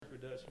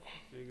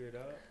Figure it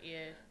out. Yeah,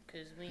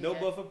 because we No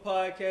Buffer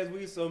Podcast.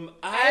 We some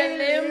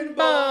Island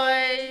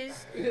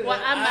boys. Well,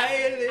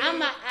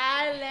 I'm an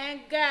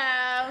island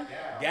girl.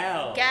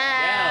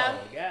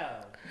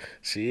 Gal.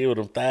 She with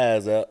them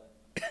thighs out.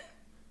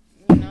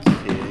 You know?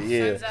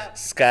 Yeah. Suns out.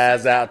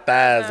 Skies out,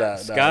 thighs out.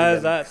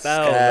 Skies out,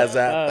 Skies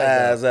out,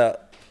 thighs out.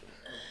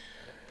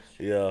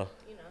 Yeah. You know.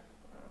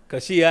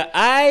 Cause she an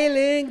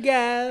island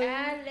gal.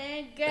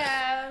 Island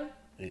girl.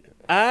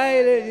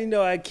 Island, you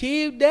know I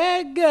keep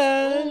that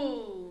gun.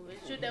 Ooh,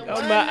 shoot that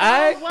On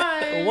my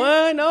one.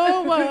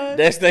 101.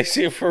 That's that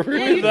shit for real.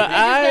 Yeah, you The just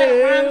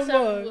gotta rhyme island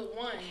something boy. with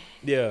one.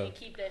 Yeah. And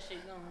keep that shit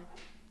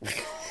going.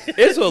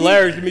 It's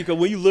hilarious to me because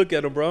when you look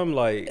at them, bro, I'm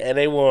like, And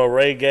they want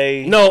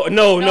reggae. no.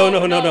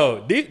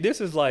 No.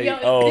 This is like, Yo,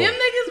 Oh. them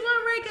niggas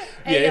want reggae.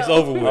 yeah, Hey, it's yo,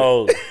 over with.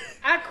 Oh,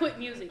 I quit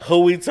music.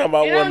 who we talking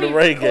about And I wanting the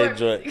don't even reggae record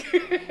joint?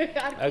 music.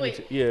 I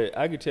quit.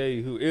 I could tell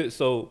you who it.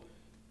 So,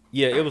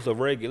 yeah, it was a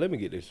reggae. Let me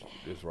get this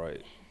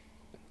right.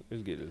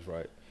 Let's get this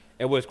right.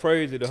 And what's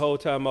crazy, the whole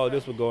time all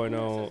this was going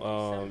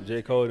on,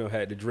 J. Cole done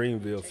had the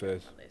Dreamville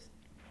Fest.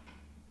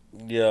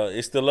 Yeah,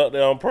 it's still up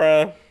there on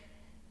Prime.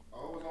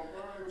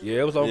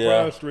 Yeah, it was on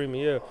Yeah. Prime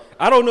streaming. Yeah,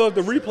 I don't know if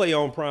the replay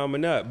on Prime or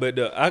not, but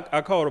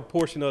I caught a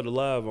portion of the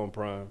live on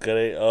Prime. Cause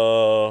they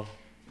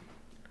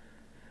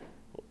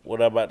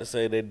what I about to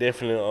say, they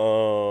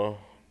definitely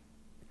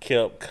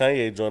kept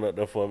Kanye joint up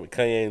there for me.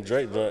 Kanye and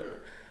Drake joint.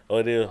 Oh,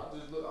 it is. I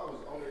was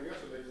on there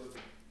yesterday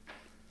looking.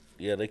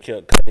 Yeah, they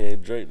kept Kanye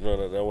and Drake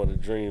joint up there. One of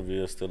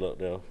Dreamville still up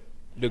there.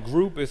 The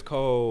group is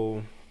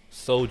called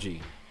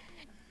Soji.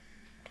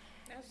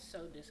 That's so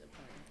disappointing.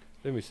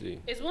 Let me see.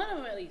 Is one of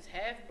them at least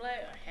half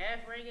black or half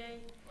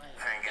reggae? Like,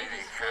 Thank they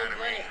you, just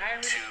full-blooded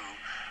Irish? to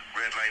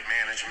Red Light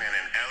Management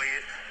and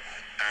Elliot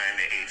and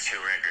the H2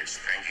 Records.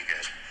 Thank you,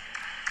 guys.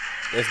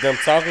 That's them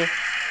talking?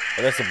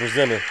 Or that's a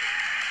presenter?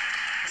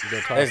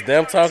 They're talking. That's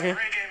them talking?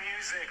 Reggae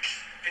music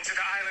into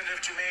the island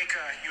of Jamaica.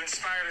 You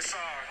inspired us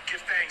all.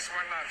 Give thanks.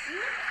 One love.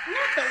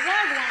 Not the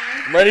wrong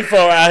one. Ready for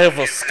out here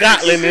for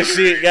Scotland and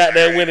shit. Got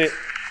there with it.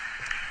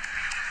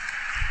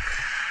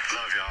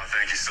 Love y'all.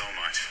 Thank you so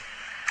much.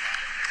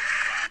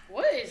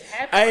 What is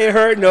happening? I ain't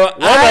heard no them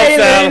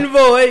island sound-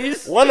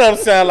 voice. One of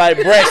them sound like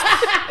breast.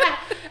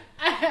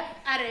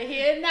 I didn't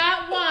hear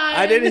not one.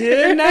 I didn't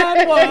hear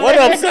not one. One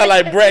of them sound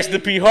like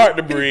Braxton P. Hart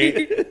to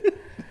breed.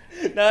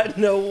 Not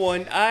no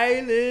one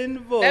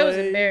island voice. That was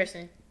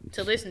embarrassing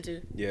to listen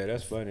to. Yeah,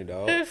 that's funny,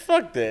 dog. Man,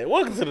 fuck that.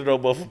 Welcome to the No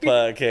Buffer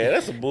Podcast.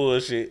 That's some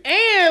bullshit.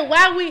 And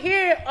while we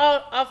here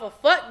off of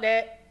fuck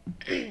that,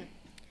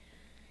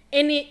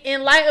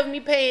 in light of me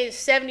paying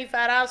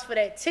 $75 for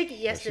that ticket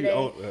yesterday,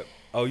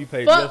 You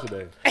paid fuck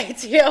yesterday.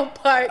 ATL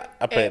Park.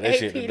 I paid and that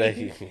shit APD.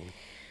 today.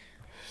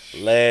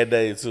 Last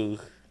day, too.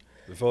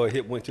 Before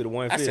it went to the I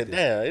 150. said,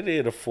 damn, it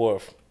did the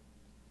fourth.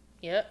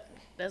 Yep,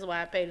 that's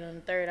why I paid it on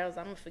the third. I'm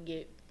gonna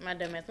forget my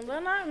dumb ass. I'm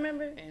like, no, I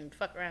remember, and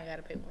fuck around,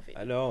 gotta pay $150.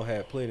 I know I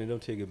had plenty of them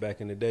tickets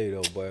back in the day,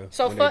 though, boy.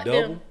 So when fuck they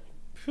them. double,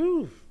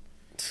 phew,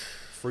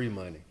 free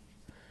money.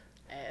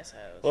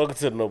 Assholes. Welcome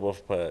to the No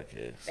Buffer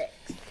Podcast.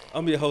 Facts.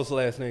 I'm your host,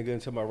 last name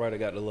good. To my right, I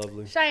got the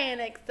lovely. Cheyenne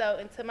XO,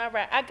 and to my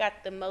right, I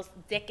got the most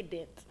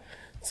decadent.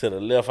 To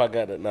the left, I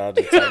got the nah,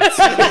 just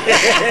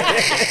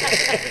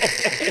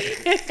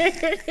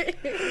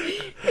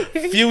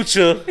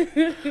Future,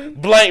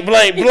 blank.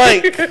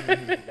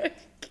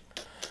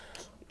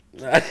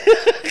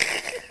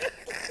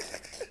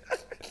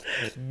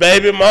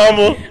 Baby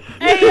mama.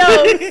 Hey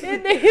yo, this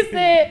nigga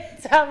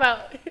said, time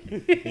out.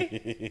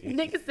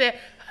 Nigga said,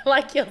 I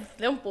like your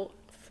dimple.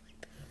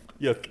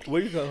 Yeah,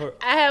 what you call her?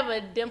 I have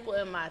a dimple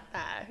in my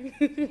thigh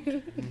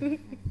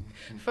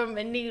from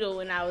a needle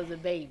when I was a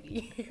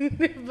baby.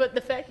 But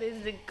the fact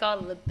that they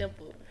call it a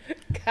dimple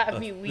got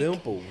me weak.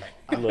 Dimple.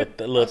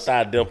 Little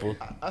thigh dimple.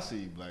 I see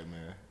you, black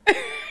man.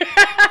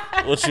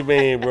 What you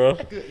mean, bro?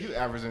 You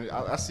averaging.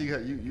 I see how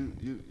you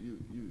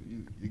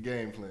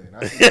game plan.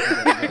 I see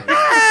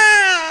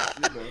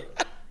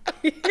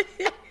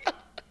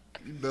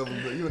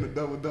you in the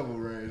double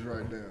range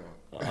right now.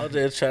 I'm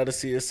just trying to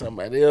see if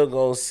somebody else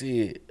gonna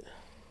see it.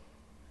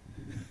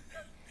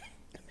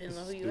 Depends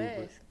on who you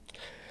ask.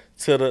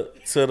 To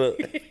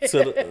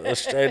the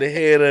straight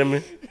ahead of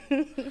me.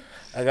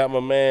 I got my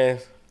man.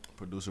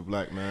 Producer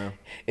Black man.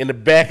 In the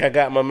back, I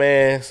got my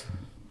man.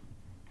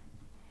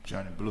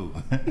 Johnny Blue.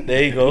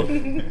 There you go.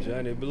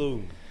 Johnny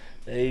Blue,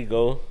 There you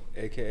go.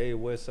 a.k.a.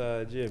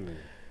 Westside Jimmy.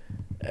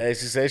 Hey,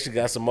 she said she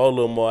got some more,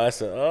 little more. I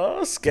said,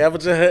 oh,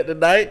 scavenger hunt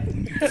tonight.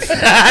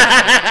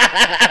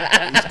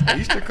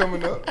 Easter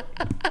coming up.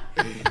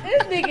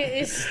 This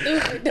nigga is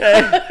stupid,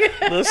 dog.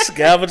 Little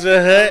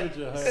scavenger hunt.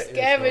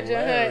 Scavenger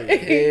hunt.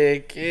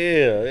 Heck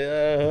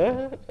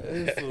yeah.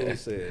 This fool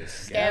said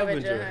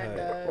Scavenger scavenger hunt,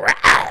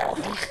 hunt.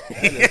 dog.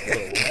 That is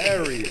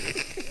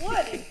hilarious.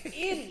 What an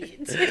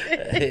idiot.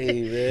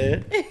 Hey,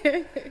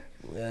 man.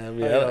 Yeah, I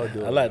mean, How y'all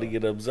doing, I like to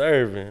get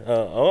observing.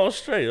 I'm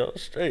straight.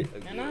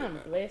 And I'm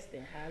blessed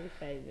and highly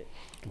favored.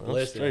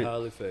 Blessed straight. and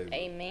highly favored.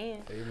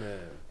 Amen. Amen.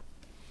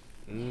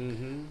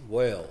 Mm-hmm.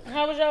 Well,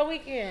 How was your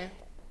weekend?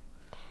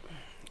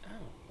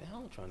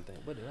 I'm trying to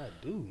think. What did I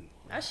do?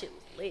 That shit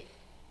was lit.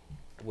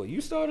 Well,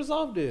 you start us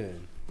off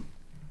then.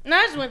 No,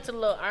 I just went to the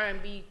little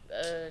R&B.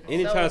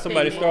 Anytime soul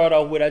somebody thing. start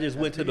off with, I just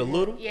went to the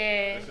little.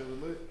 Yeah. That shit was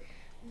lit.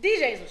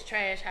 DJs was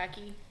trash,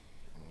 Hockey.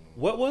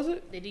 What was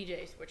it? The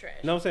DJs were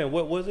trash. No, I'm saying,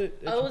 what was it?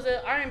 Oh, it was an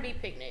R&B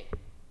picnic.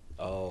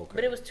 Oh, okay.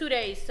 But it was 2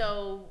 days,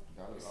 so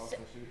That was awesome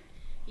shit.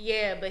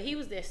 yeah. But he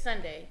was there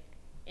Sunday,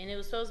 and it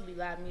was supposed to be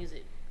live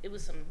music. It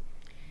was some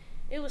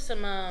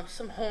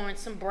horns,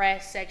 some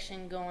brass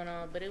section going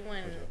on, but it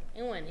wasn't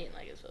hitting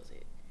like it was supposed to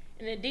hit.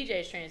 And the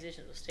DJ's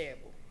transitions was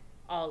terrible,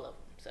 all of them.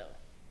 So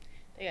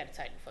they got to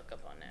tighten the fuck up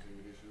on that.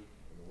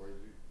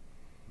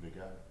 They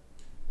got it.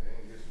 They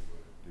ain't get you,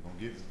 but They're gonna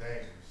get the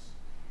dangerous.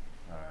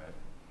 Alright.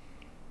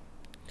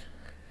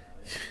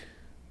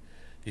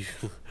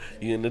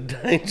 You in the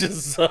danger Yeah,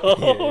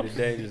 zone. the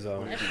danger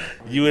zone.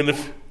 You in the.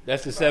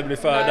 That's the Nah,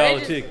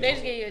 $75 ticket. They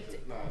just give you a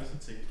nah, it's a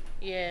ticket.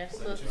 yeah,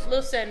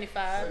 little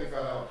 75.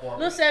 $75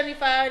 Little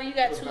 75, you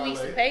got 2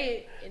 weeks to pay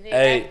it. And then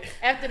Hey.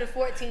 after the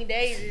 14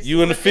 days, it's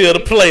You in the field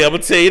of play. I'm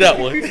gonna tell you that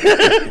one.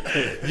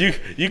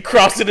 you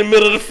cross in the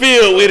middle of the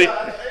field with it.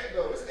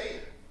 It's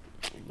 8.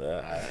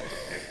 Nah.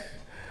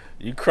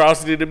 You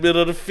cross it in the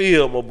middle of the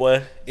field, my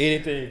boy.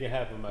 Anything can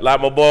happen, man.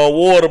 Like my boy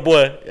Water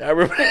Boy. I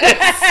remember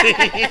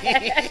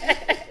that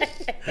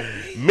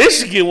scene.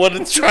 Michigan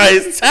wanted to try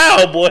his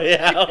towel boy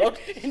out.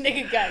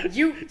 nigga got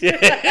you.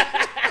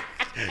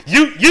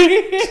 You.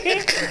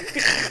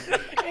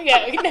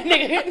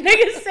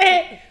 nigga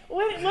said,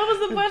 what was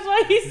the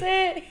punchline he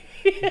said?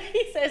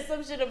 He said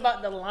some shit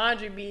about the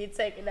laundry being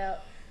taken out.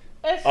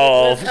 That shit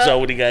Oh, was for sure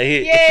when he got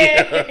hit.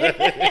 Yeah.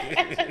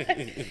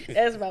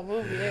 That's my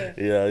movie,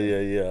 yeah.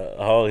 Yeah.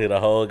 Hog hit a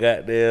whole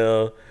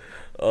goddamn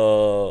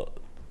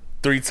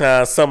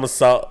 3-time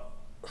somersault.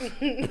 On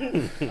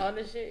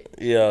the shit.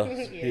 Yeah.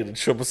 Hit a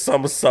triple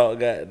somersault,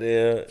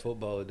 goddamn.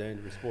 Football is a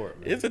dangerous sport,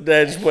 man. It's a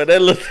dangerous boy.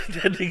 That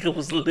nigga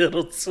was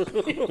little too.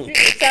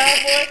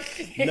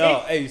 Cowboy. No,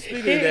 hey,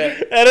 speaking of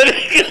that, And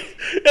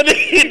that nigga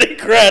hit the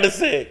crowd and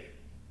said,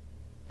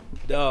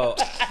 dog,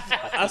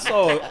 I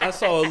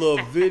saw a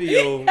little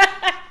video.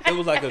 It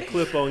was like a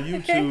clip on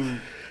YouTube.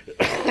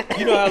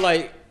 You know how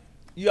like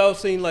y'all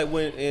seen like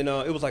when in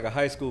it was like a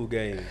high school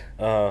game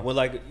when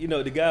like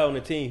the guy on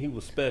the team, he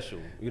was special.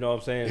 You know what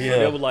I'm saying? Yeah. So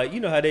they were like,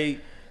 how they,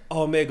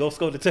 oh man, go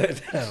score the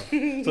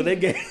touchdown. So they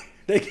gave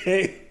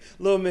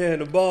little man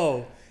the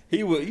ball.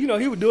 He was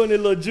doing that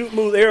little juke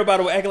moves.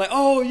 Everybody was acting like,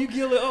 oh, you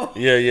kill it. Oh.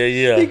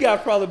 yeah. He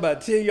got probably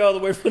about 10 yards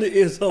away from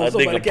the end zone. I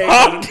Somebody nigga came.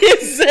 popped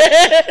his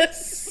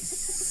ass.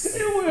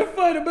 It wasn't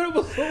funny, but it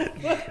was so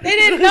funny. They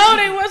didn't know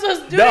they weren't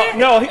supposed to do that.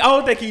 No, I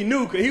don't think he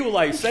knew because he was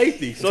like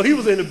safety. So he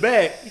was in the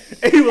back.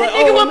 And he was like,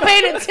 Nigga oh, wasn't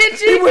paying He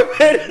attention. wasn't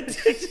paying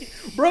attention.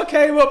 Bro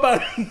came up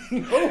out of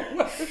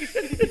nowhere.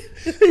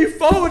 He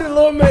folded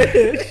little man.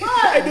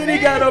 And then he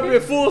got up in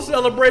full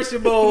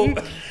celebration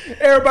mode.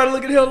 Everybody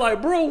looking at him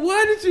like, bro,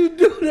 why did you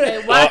do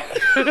that? Why?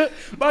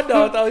 My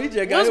dog thought he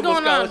just got What's him a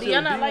going on? Do scholarship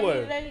y'all to not like me D1.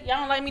 today? Y'all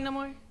don't like me no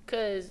more?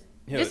 Because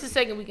Yeah. this is the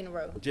second week in a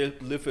row.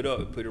 Just lift it up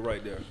and put it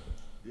right there.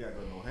 You gotta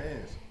go no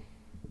hands.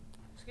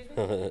 Excuse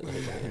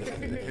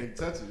me? You can't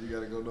touch it. You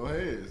gotta go no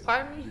hands.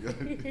 Pardon You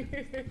me?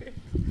 gotta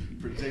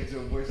project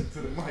your voice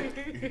into the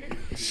mic.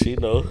 She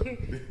know.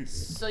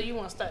 So you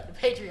want to start the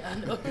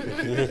Patreon,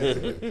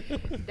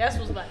 though. That's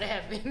what's about to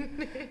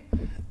happen.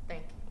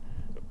 Thank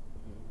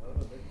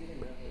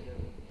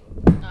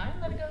you. No, I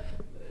didn't let it go.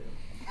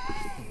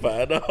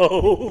 Find a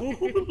hole.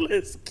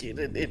 Let's get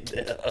it in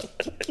there.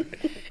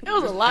 There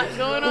was a lot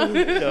going on.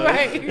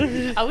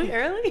 Right. Are we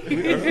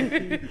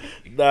early?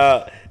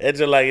 Nah, it's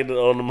just like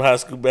on them high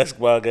school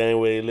basketball game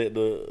where you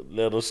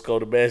let them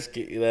score the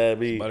basket, you know what I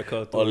mean? Somebody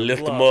come through Or the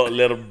lift them block. up,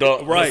 let them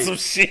dunk Right. or some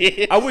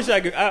shit. I wish I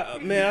could.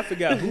 I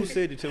forgot who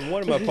said it to me.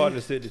 One of my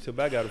partners said it to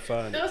me. I gotta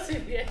find it. Don't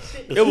send me that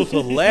shit. It was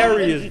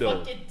hilarious though.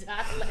 Fucking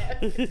die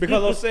laughing.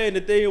 Because I'm saying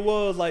the thing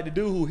was like the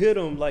dude who hit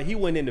him, like he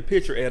wasn't in the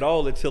picture at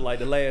all until like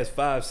the last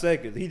 5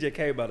 seconds. He just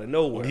came out of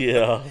nowhere.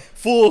 Yeah,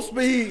 Full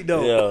speed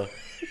though. yeah.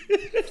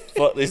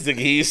 Fuck this nigga,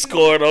 he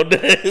scored on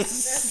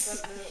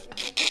this.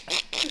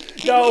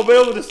 No, but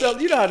it was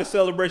you know how the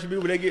celebration be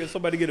when they get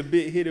somebody get a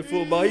big hit in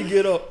football. He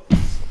get up.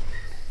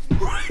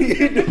 He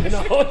doing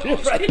all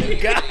this right to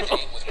go.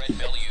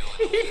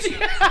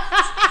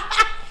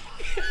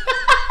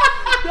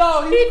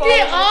 No, He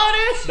did all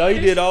this. No, he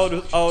did all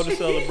the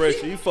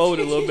celebration. He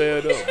folded a little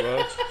bad up,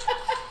 bro.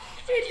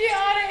 He did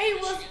all that he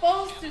was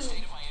supposed to.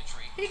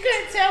 He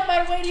couldn't tell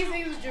by the way these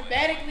things was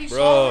dramatically Bro.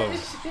 falling and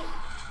shit.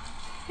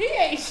 He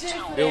ain't shit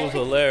for that. It was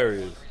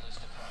hilarious.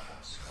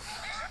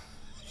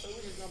 So we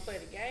just gonna play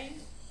the game?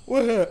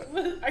 What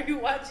happened? Are you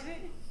watching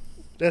it?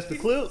 That's the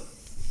clip.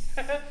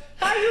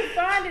 How you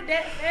find it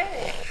that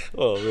fast?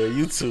 Oh man,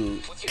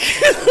 YouTube.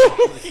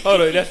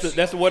 Hold on,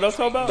 that's what I'm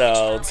talking about.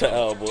 No,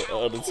 towel boy,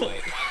 on the towel.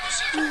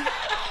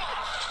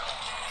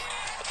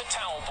 The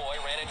towel boy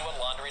ran into a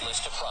laundry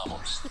list of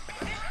problems.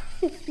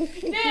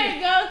 There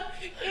you go.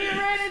 He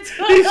ran into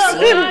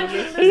a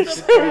laundry list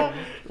of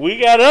problems. We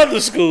got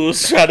other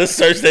schools trying to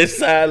search their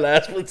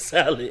sidelines for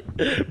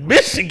talent.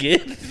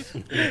 Michigan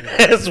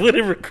has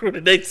really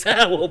recruited their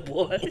towel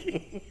boy.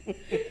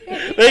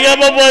 They got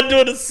my boy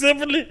doing the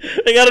syphilis.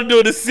 They got him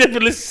doing the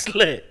syphilis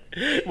slant.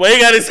 But he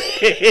got his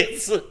head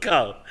took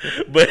off.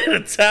 But the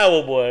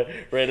towel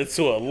boy ran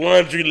into a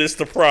laundry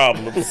list of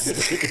problems.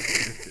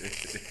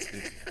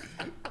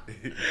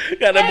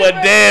 Got that boy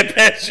Dan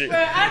Patrick. Bro,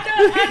 I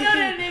know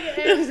that nigga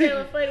Adam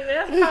Sandler funny, but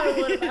that's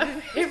probably one of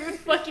my favorite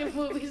fucking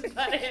movies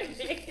by that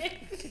nigga.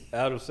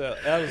 Adam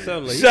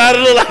Sandler. Shot it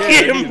look like he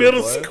can't in either,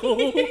 middle boy.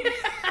 school.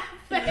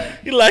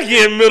 He like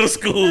he in middle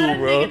school, That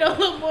bro. nigga don't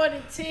look more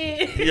than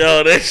 10.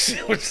 Yo, that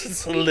shit was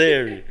just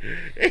hilarious.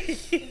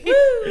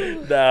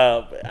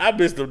 Nah, I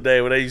miss them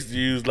days when they used to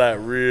use like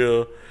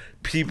real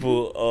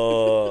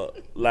people,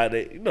 like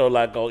they,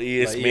 like on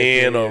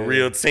ESPN or yeah.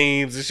 real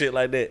teams and shit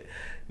like that.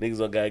 Niggas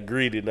all got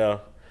greedy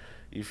now.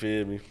 You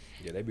feel me?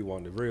 Yeah, they be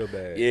wanting it real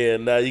bad. Yeah,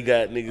 now you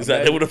got niggas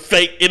out there with a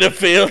fake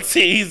NFL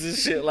teams and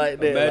shit like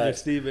that. Imagine like,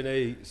 Stephen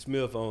A.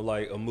 Smith on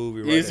like a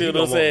movie. You Right see now.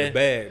 what I'm saying?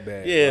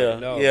 Bad. yeah, Like,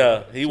 no,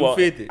 yeah. He want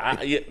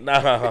 250.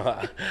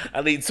 Nah,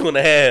 I need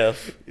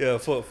 2.5. Yeah,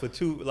 for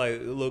two like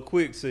a little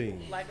quick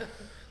scene.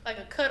 Like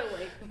a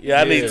cutaway.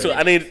 Yeah, I need two.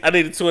 I need a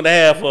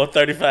 2.5 for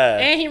 35.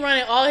 And he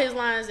running all his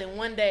lines in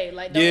one day.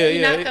 Like, Yeah,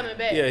 he's not coming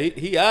back. Yeah,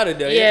 he out of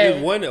there. Yeah. It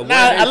was one Nah,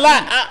 day a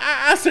lot.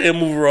 I say a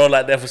movie role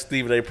like that for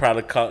Steve. They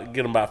probably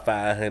get him about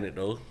 500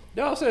 though.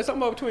 No, I said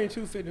something about between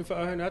 250 and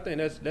 500. I think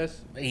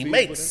that's. He feasible.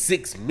 makes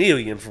 $6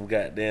 million from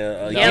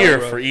goddamn a Yeah, year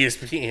bro. for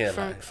ESPN.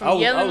 From, Like, from I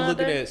was yelling all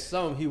looking day. at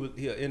some an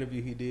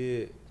interview he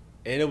did,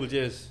 and it was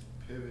just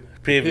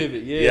Pivot.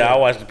 yeah. Yeah, I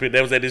watched the Pivot.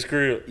 That was at his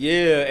crib.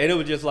 yeah, and it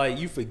was just like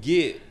you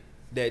forget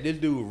that this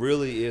dude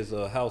really is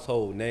a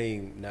household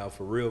name now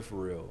for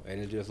real,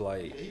 and it's just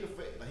like He the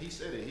face. Like he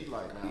said it. He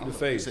like He I'm the the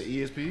face. face of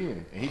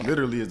ESPN, and he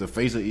literally is the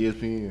face of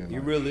ESPN. he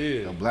Like, really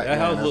is. a black That man,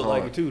 house that's look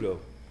like hard. it too though,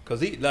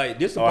 cause he like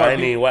this. The Oh, part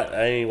I ain't watch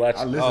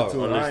I it. listened Oh,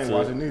 to it. I ain't listened to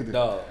watching either.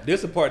 Dog,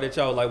 this the part that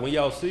y'all like when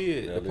y'all see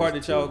it. Yeah, the part that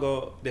listen y'all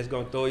to that's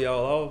gonna throw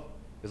y'all off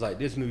is like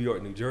this New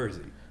York, New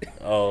Jersey,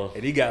 Oh,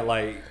 and he got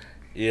like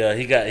yeah,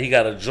 he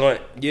got a joint.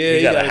 yeah,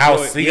 he got a house.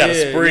 joint. He got a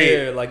Yeah,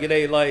 spread. Yeah, like it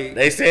ain't like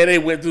They said they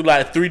went through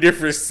like 3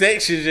 different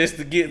sections just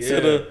to get Yeah.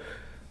 to the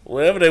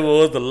whatever they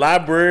was, the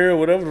library or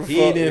whatever the he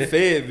fuck. ain't in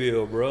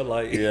Fayetteville, bro.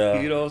 Like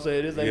Yeah. you know what I'm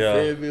saying? This ain't Yeah.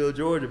 Fayetteville,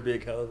 Georgia,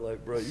 big house.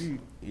 Like bro, you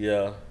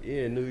Yeah.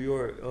 in New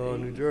York,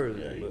 New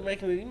Jersey. Yeah, he but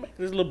making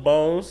his little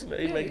bones.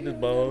 He making his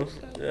bones.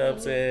 You know what I'm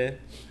saying?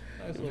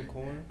 nice little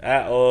corner.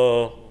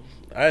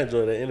 I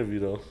enjoyed that interview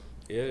though.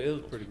 Yeah, it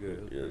was pretty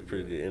good. Yeah, it was a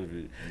pretty good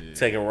interview.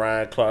 Taking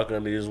Ryan Clark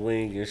under his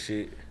wing and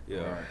shit. Yeah.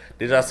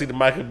 Did y'all see the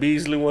Michael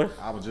Beasley one?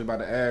 I was just about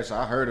to ask.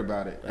 I heard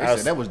about it. They I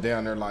was- said that was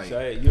down there like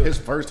Say, you- his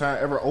first time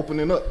ever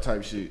opening up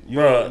type shit.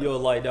 You'll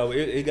like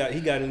that.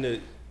 He got into.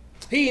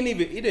 He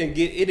didn't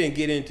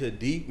get into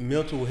deep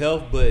mental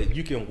health, but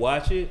you can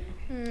watch it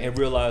and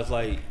realize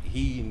like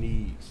he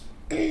needs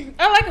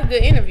I like a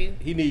good interview.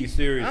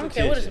 serious I don't attention.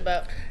 care what it's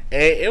about.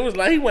 And it was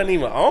like he wasn't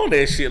even on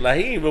that shit. Like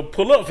he didn't even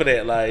pull up for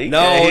that. Like he No,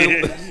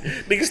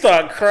 nigga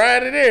started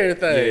crying and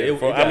everything. Yeah, it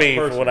got from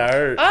personal. what I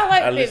heard. I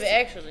like Pivot listened-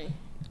 actually.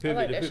 I Pivot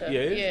like to that Pivot. show. Yeah,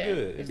 it's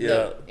good. It's Yeah,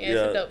 dope. Yeah, it's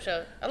yeah. a dope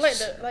show. I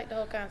like the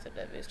whole concept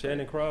of it. It's cool.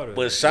 Shannon Crowder.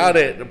 But shout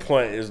at the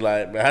point is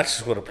like, man, I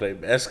just want to play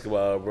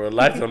basketball, bro.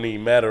 Life don't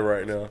even matter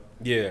right now.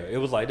 Yeah, it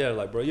was like that.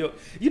 Like, bro, you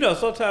know,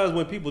 sometimes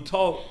when people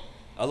talk,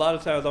 a lot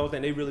of times I don't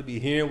think they really be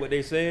hearing what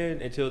they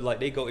saying until like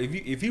they go.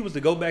 If he was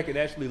to go back and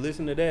actually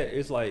listen to that,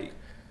 it's like,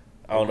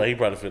 I don't know. He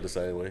probably feel the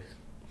same way.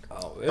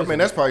 oh, I mean,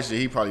 that's probably shit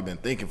he probably been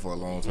thinking for a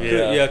long time.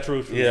 Yeah.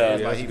 true. Yeah,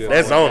 that's he good.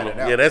 that's finally on got him.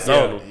 it out. Yeah, that's Yeah.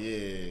 on him.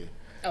 Yeah.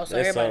 Oh, so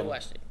That's everybody something.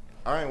 watched it.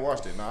 I ain't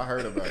watched it. No, I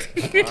heard about it.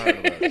 I heard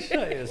about it.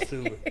 Yeah,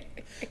 stupid.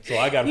 So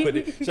I gotta put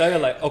it. So I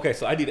got like, okay,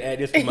 so I need to add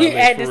this to my You list.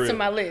 add for this real. to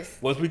my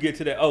list. Once we get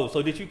to that, oh,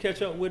 so did you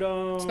catch up with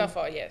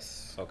Snowfall,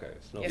 yes. Okay,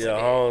 Snowfall. Yes, Yeah, I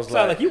did. Holmes Sound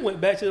like like, you went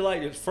back to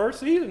like the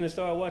first season and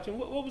started watching.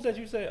 What was that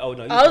you said? Oh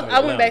no, I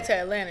went back to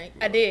Atlanta.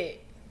 I did.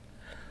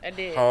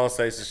 Holmes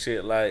say some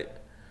shit like,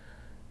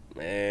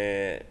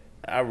 man,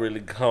 I really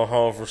come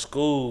home from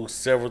school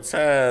several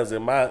times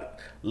in my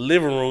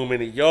living room in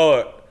the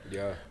yard.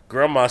 Yeah,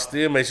 Grandma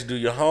still makes you do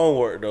your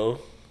homework though.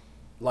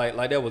 like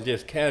that was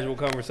just casual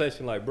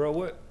conversation. Like, bro,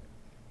 what?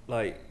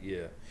 Like,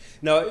 yeah.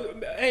 No,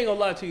 I ain't gonna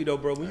lie to you though,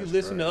 bro. When you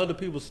listen to other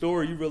people's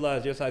story, you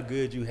realize just how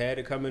good you had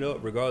it coming up,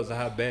 regardless of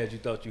how bad you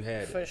thought you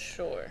had it. For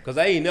sure. Cause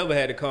I ain't never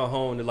had to come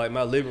home to like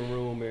my living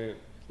room and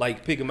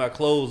like picking my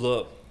clothes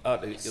up.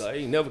 Out the, like, I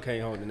ain't never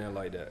came home to nothing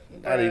like that.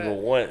 Not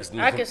even once.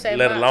 I can say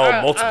let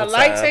alone multiple our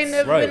lights times. ain't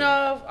never Right. been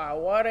off. Our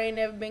water ain't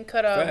never been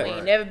cut off. Fact. We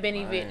ain't never been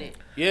evicted.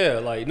 Yeah,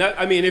 like not.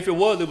 I mean, if it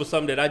was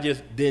something that I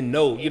just didn't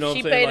know. You know If what she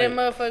I'm saying? paid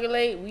Like, that motherfucker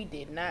late, we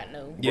did not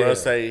know. Yeah. Bro,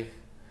 say,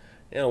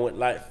 went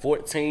like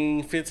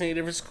 14, 15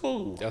 different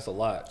schools. that's a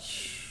lot.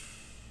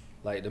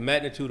 Like the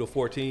magnitude of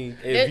 14.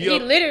 If That- you he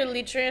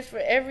literally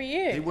transferred every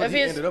year. He of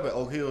ended his, up at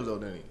Oak Hills though,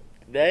 didn't he?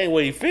 That ain't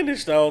where he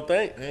finished, I don't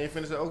think. He ain't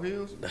finished at Oak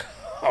Hills.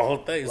 I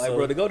don't think like, so.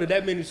 bro, to go to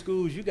that many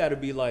schools, you got to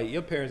be like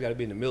your parents got to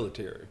be in the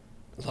military.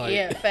 Like,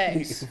 Yeah,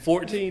 facts.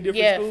 14 different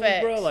Yeah, schools,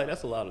 facts. bro. Like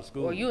that's a lot of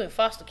schools. or you in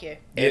foster care.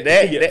 And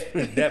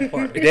that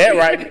part.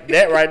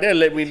 that right there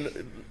let me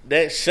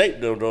that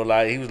shaped him though.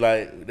 Like he was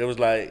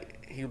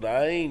like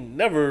I ain't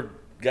never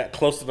got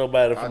close to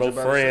nobody I for was no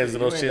about to friends say,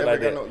 and no you ain't shit never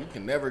like got that. You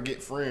can never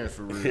get friends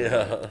for real.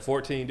 Yeah.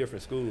 14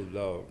 different schools,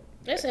 dog.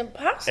 That's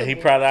impossible. And he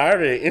probably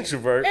already an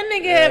introvert. that nigga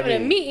You know what having I a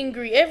mean? meet and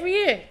greet every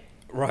year.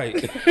 Right.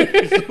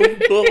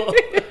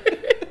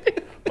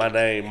 My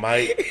name,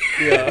 Mike.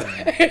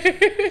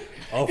 Yeah.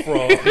 I'm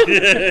from.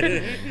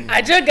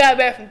 I just got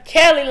back from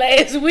Cali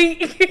last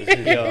week.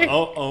 Yeah,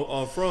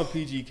 I'm from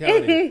PG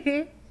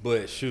County,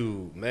 but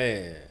shoot,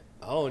 man,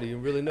 I don't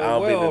even really know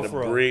I've where been I'm in the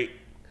from. brick.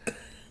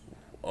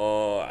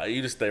 I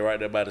used to stay right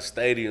there by the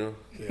stadium.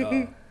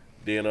 Yeah.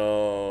 Then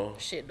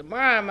Shit,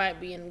 tomorrow I might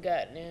be in the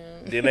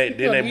goddamn. then they on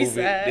the moved east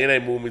me. side. Then they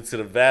moved me to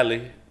the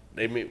valley.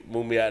 They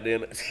moved me out there.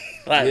 Like,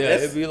 Yeah,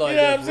 that's- it'd be like you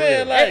know that what I'm for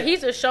saying? real. Like,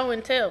 He's a show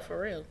and tell for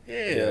real.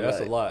 Yeah, that's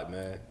like, a lot,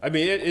 man. I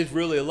mean, it's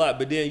really a lot.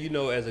 But then,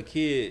 as a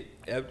kid,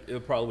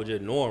 it probably was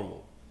just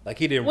normal. Like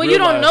he didn't. Well, you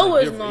don't realize know the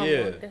what's difference. normal.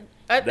 Yeah.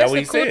 That's what the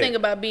he cool said. thing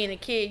about being a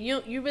kid.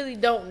 You really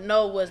don't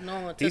know what's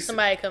normal until He said-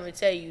 somebody come and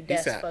tell you he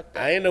that's said, fucked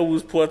up. I ain't know we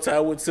was poor till I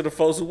went to the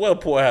folks who were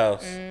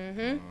poorhouse.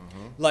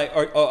 Like,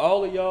 are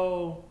all of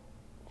y'all?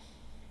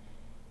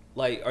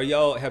 Like,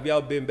 have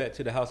y'all been back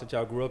to the house that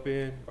y'all grew up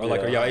in, or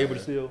like, Yeah. are y'all able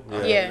to still?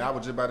 Yeah. And I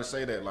was just about to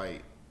say that,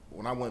 like,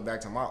 when I went back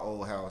to my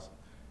old house,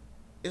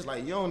 it's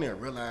like you don't even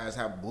realize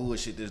how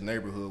bullshit this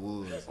neighborhood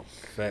was.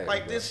 Fact,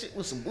 Like bro. this shit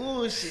was some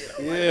bullshit.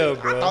 I'm Yeah,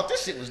 like, bro. I thought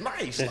this shit was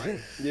nice. Like,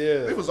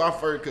 Yeah. it was our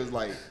first because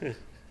like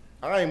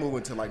I ain't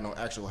moving to like no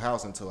actual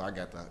house until I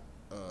got to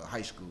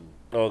high school.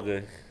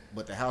 Okay.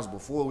 But the house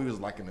before we was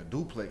like in a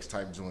duplex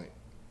type joint,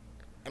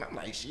 and I'm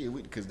like shit,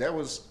 because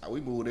we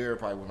moved there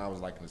probably when I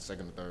was like in the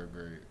 2nd or 3rd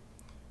grade.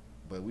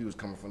 But we was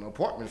coming from an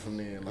apartment from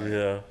then. Like,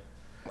 Yeah.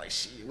 I'm like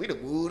shit, we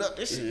done moved up.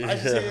 This shit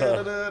nice as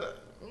hell. Da, da,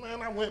 da.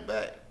 Man, I went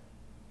back.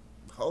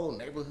 Whole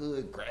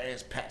neighborhood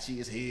grass patchy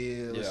as hell.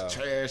 Yeah. It's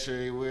trash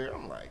everywhere.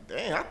 I'm like,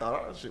 damn, I thought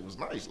all that shit was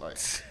nice. Like,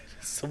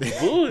 Some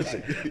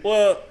bullshit.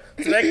 Well,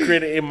 to that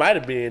credit, it might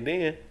have been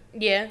then.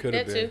 Yeah, Could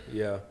that have been. too.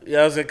 Yeah. You know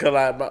what I'm saying? Cause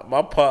like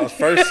my pops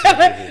first.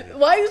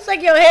 Why you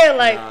shake your head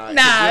like, 'cause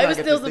nah, then it I was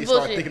get still to some start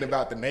bullshit. thinking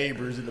about the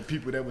neighbors and the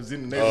people that was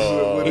in the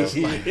neighborhood with us.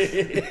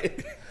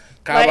 Like,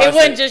 Like it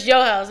wasn't just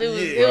your house; it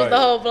was Yeah. the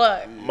whole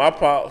block. My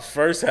pop's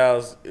first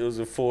house, it was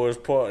in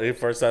Forest Park. His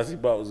first house he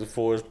bought was in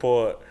Forest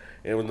Park,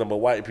 and it was number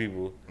white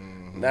people.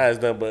 Now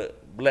it's nothing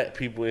but black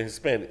people and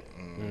Hispanic,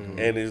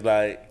 and it's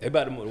like, They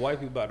about to move.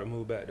 White people about to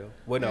move back though.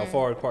 Well, no,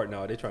 Forest Park.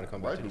 No, they trying to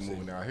come back white to the people city.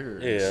 moving out here.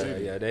 in Yeah. the Yeah,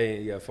 city. yeah, they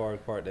ain't. Yeah,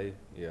 Forest Park.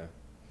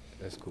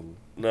 That's cool.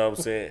 you know what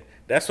I'm saying?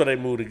 That's why they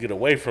moved to get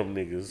away from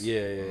niggas.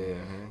 Yeah, yeah,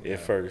 yeah. At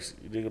first,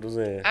 you dig what I'm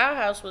saying? Our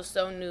house was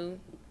so new.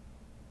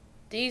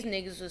 These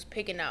niggas was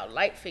picking out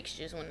light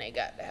fixtures when they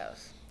got the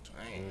house.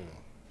 Damn.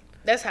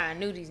 That's how I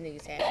knew these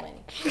niggas had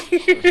money.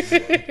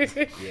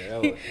 Yeah,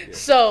 that was, yeah.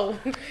 So,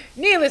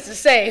 needless to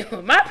say,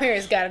 when my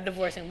parents got a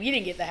divorce and we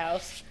didn't get the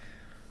house,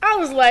 I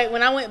was like,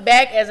 when I went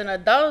back as an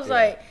adult, I was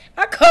like,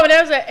 I called and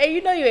I was like, hey,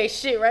 you know you ain't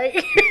shit, right?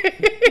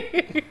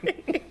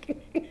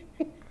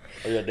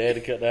 Oh, your daddy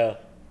cut down.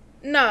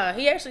 Nah,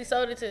 he actually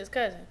sold it to his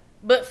cousin.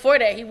 But for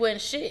that, he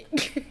wasn't shit.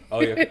 Oh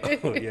yeah,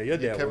 oh, yeah. Your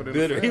dad kept was it in the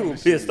bitter. He family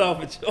was pissed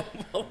off at your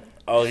mom.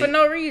 Oh, For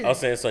no reason. I was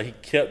saying, so he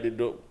kept it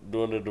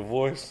during the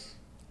divorce.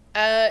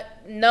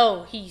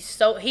 No,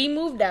 he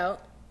moved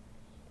out,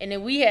 and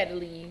then we had to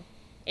leave,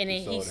 and then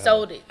he sold the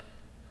sold it.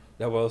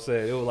 That's what I was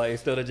saying. It was like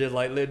instead of just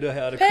like letting them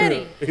have the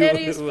Petty. crib,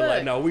 Petty it as was like,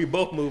 fuck. no, we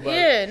both move out.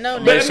 Yeah, no,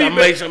 Make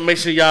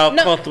sure y'all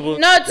No, comfortable.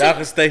 no, y'all to-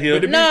 can stay here.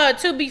 No,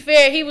 to be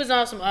fair, he was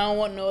on some. I don't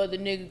want no other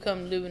nigga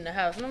come live in the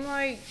house, and I'm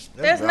like,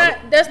 That's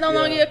that's no Yeah.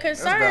 longer your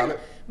That's concern. valid.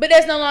 But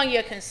that's no longer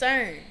your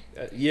concern.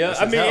 Yeah, That's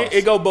I his mean, house.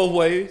 it go both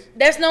ways.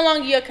 That's no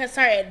longer your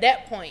concern at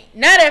that point.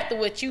 Not after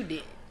what you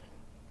did.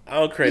 I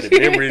don't create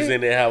memories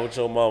in there house with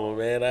your mama,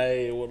 man. I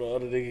ain't want no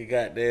other nigga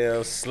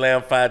goddamn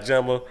slam five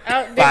jumper,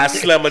 Out there. five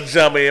slammer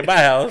jumper in my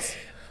house.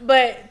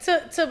 But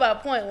to my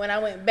point, when I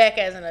went back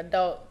as an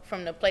adult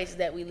from the places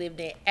that we lived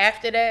in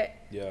after that,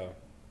 Yeah.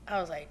 I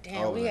was like,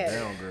 damn, Oh, we the had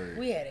downgrade.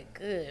 it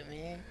good,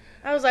 man.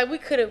 I was like, we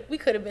could have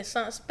been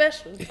something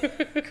special.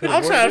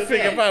 I'm trying to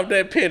figure if I'm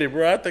that petty,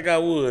 bro. I think I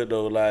would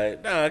though.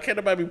 Like, nah, can't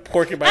nobody be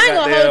porking my I ain't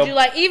gonna hold goddamn. you.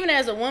 Like, even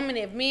as a woman,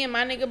 if me and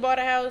my nigga bought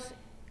a house,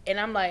 and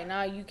I'm like,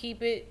 nah, you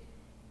keep it,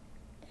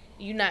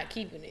 you not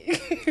keeping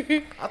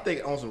it. I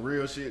think on some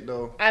real shit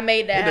though. I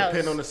made It that house.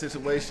 depends on the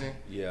situation.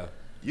 Yeah.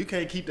 You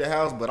can't keep the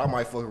house, but I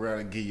might fuck around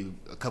and give you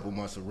a couple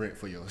months of rent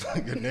for your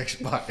next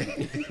spot.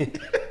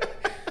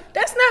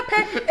 That's not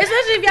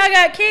especially if y'all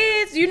got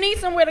kids. You need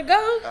somewhere to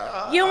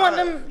go. You don't want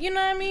them. You know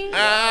what I mean?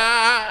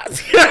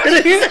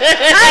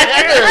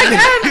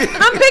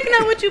 I'm picking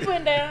up what you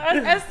putting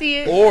down. I see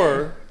it.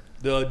 Or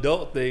the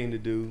adult thing to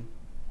do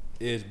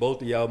is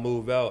both of y'all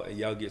move out and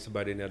y'all get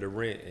somebody in there to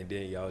rent, and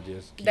then y'all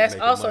just keep That's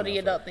making also money the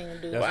off adult it. thing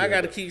to do. That's Well, I the gotta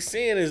adult. keep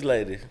seeing this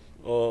lady.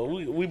 Or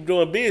we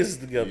doing business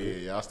together.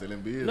 Yeah, y'all still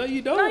in business. No,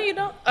 you don't. No, you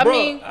don't. I Bro,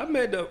 mean- I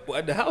met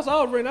the house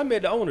I was renting. I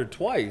met the owner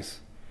twice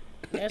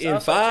That's in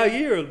also 5 true.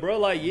 years, bro.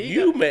 Like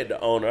You met the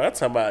owner. I'm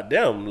talking about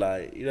them.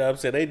 Like, you know what I'm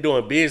saying? They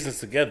doing business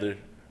together.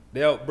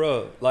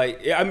 bro.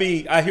 Like, I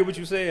mean, I hear what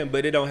you're saying,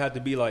 but it don't have to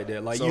be like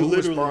that. Like, So you who's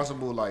literally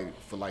responsible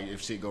for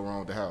if shit go wrong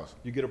with the house?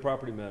 you get a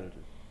property manager.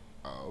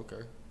 Oh,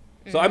 okay.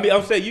 So I mean,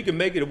 I'm saying you can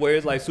make it where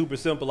it's like super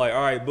simple. Like,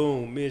 all right,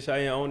 boom, me and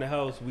Cheyenne own the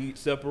house. We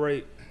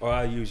separate, or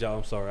I use y'all.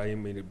 I'm sorry, I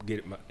didn't mean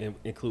to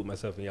include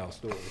myself in y'all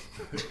story.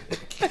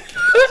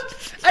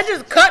 I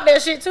just cut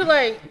that shit too.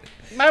 Like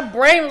my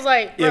brain was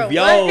like, bro, If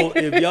y'all what?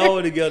 if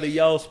y'all together,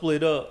 y'all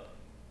split up.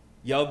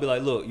 Y'all be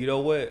like, look, you know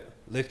what?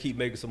 Let's keep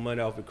making some money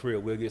off the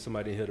crib. We'll get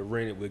somebody in here to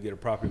rent it. We'll get a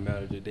property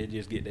manager. They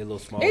just get their little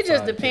small. It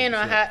just side depend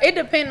on 10%. how. It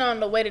depend on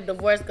the way the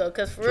divorce go.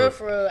 Cause for True. real,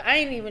 for real, I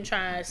ain't even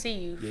trying to see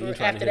you Yeah, you ain't for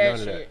trying after to hear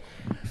that none of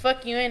shit.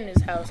 Fuck you in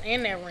this house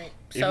and that rent.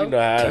 If So you know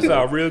how I That know,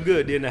 sound real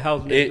good. Then the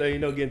house, It- you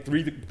know, getting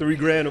three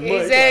grand a month.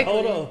 It's Exactly.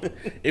 Like, hold on.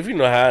 if you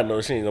know how I know,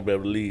 she ain't gonna be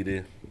able to leave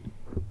then.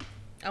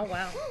 oh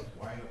wow.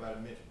 Why ain't nobody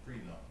mention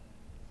prenup?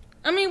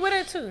 I mean, what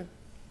that too?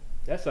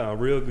 That sound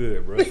real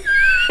good, bro.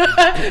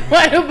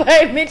 Why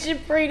nobody mention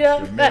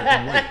prenup?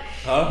 American way.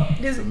 Huh?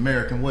 It's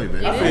American way,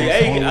 baby. I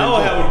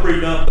don't have a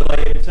prenup, but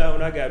like at the time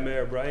when I got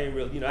married, bro, I ain't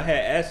really, I had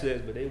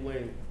assets, but they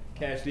weren't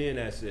cashed in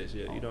assets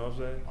yet. You know what I'm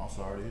saying? I'm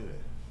sorry to hear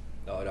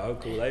that. Oh, no,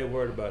 cool. I ain't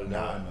worried about it.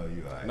 Nah, I now. know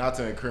you alright. Not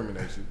to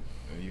incriminate you.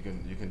 You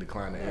can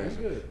decline the that's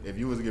answer. good. If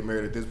you was to get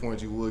married at this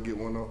point, you would get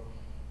one though.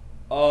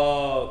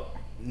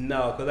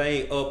 No, cause I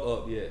ain't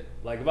up yet.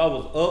 Like if I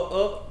was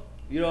up,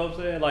 you know what I'm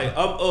saying? Like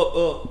I'm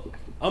up.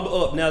 I'm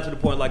up now to the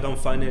point like I'm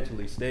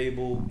financially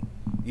stable.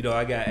 You know,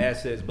 I got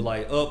assets, but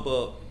like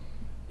up.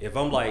 If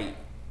I'm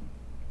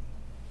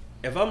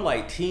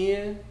like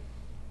 10,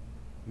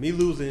 me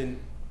losing.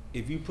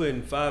 If you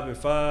putting 5 and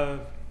 5,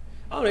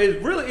 I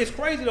don't know. It's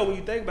crazy though when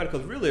you think about it,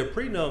 cause really a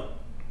prenup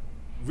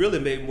really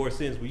make more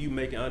sense when you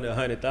making under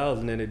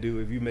 100,000 than it do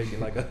if you making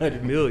like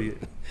 100 million.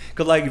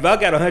 Cause like if I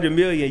got 100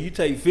 million, you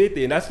take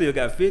 50 and I still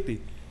got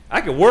 50,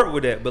 I can work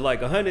with that. But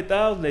like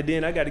 100,000 and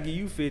then I got to give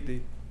you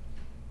 50.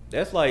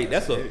 That's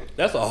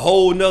a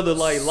whole nother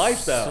like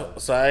lifestyle.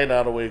 So I ain't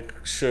all the way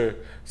sure.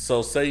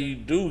 So say you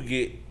do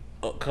get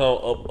come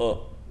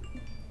up,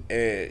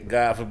 and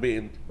God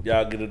forbid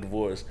y'all get a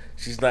divorce.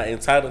 She's not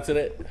entitled to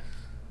that.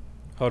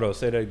 Hold on,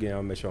 say that again.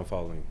 I'll make sure I'm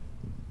following you.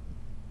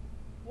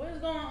 What is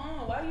going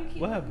on? Why do you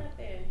keep What looking happened?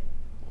 at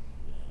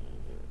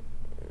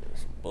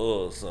that?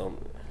 Or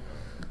something.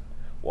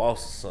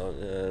 Waltz or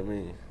something. You know what I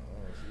mean?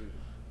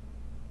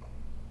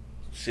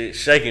 Shit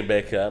shaking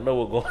back here. I know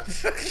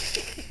what's going on.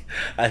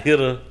 I hit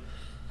her.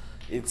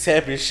 It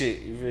tapping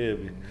shit. You feel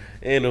me?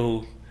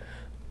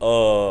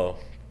 Anywho,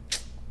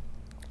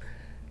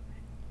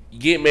 you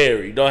get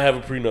married. You don't have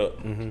a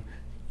prenup. Mm-hmm.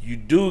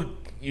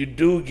 You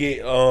do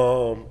get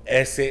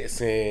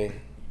assets and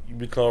you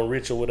become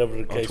rich or whatever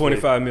the case.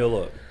 25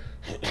 mil up.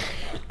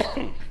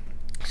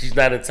 She's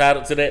not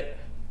entitled to that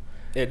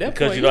At that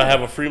because point, you don't yeah.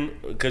 have a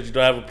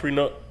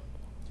prenup.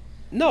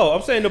 No,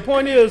 I'm saying the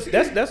point is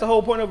that's the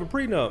whole point of a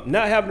prenup.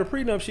 Not having a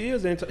prenup, she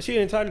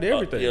entitled to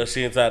everything. Yeah,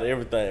 she entitled to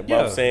everything. But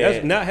Yeah, I'm saying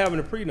that's not having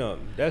a prenup.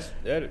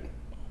 That.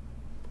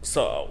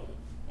 So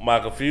my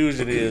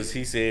confusion is,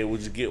 he said,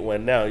 "Would you get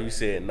one now?" You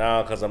said,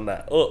 "Nah, because I'm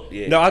not up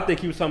yet." No, I think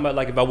he was talking about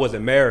like if I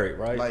wasn't married,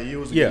 right? Like you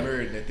was to yeah. get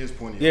married at this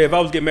point. in Yeah, your if I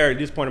life. was getting married at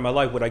this point in my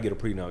life, would I get a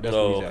prenup? That's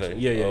Oh, what he's okay. asking.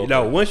 Yeah, yeah. Okay.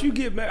 No, once you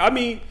get married, I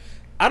mean,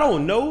 I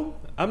don't know.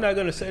 I'm not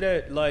gonna say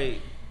that. Like,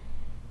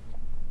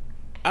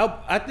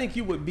 I think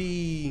you would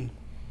be.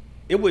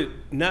 It would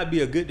not be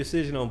a good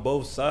decision on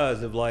both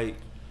sides of like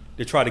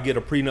to try to get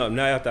a prenup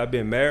now after I've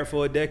been married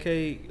for a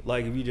decade.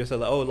 Like if you just say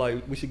like, oh,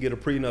 like we should get a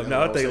prenup You now. know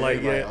I what think I'm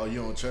like saying? yeah, Oh,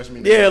 you don't trust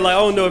me? yeah. Like I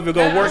don't know if it's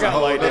gonna work That's a out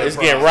whole like nother that. It's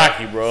getting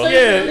rocky, bro. So you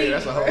Yeah. believe-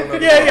 That's a whole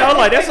nother. Yeah, I'm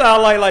like that's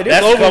how I like this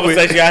That's the over with.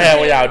 conversation y'all had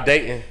when y'all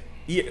dating.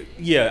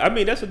 Yeah. I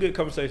mean that's a good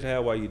conversation to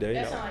have while you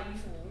dating. That's how you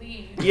finna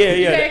leave. Yeah,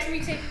 You yeah. asked me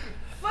to.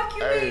 Fuck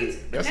you, Hey, means.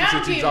 that's Now some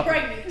I'm shit you getting dropping.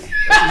 pregnant.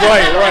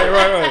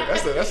 Right.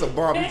 That's a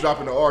bomb you drop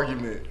in the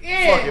argument.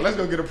 Yeah. Fuck it, let's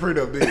go get a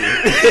prenup then.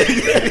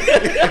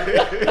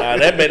 Nah,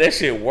 that made that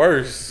shit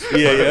worse.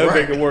 Yeah, that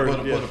Right. make it worse.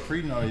 But yeah. a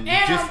prenup is And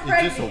just, I'm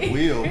it's just a pregnant.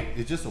 will.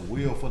 It's just a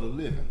will for the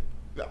living.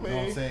 I You know what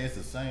I'm mean, saying? It's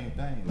the same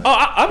thing. Like, Oh,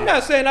 I'm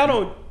not saying I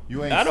don't.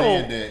 you ain't I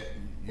saying don't. that.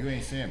 You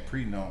ain't saying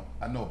prenup.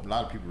 I know a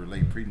lot of people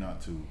relate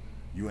prenup to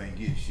you ain't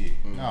getting shit.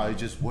 No, it's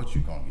just what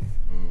you gonna get.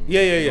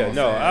 Yeah. You know what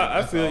No, I'm saying? I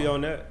That's feel all. you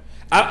on that.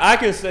 I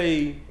can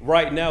say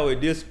right now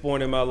at this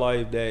point in my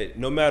life that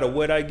no matter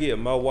what I get,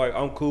 my wife,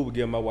 I'm cool with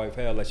giving my wife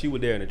half. Like she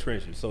was there in the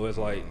trenches, so it's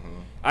like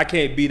I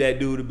can't be that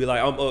dude to be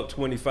like I'm up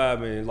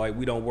 25 and like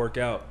we don't work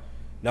out.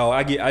 No,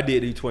 I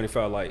did these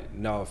 25. Like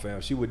no,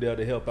 fam, she was there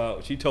to help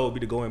out. She told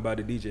me to go and buy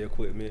the DJ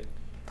equipment.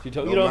 She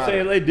told you know what I'm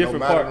saying? Like different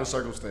no matter the parts.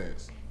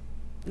 circumstance.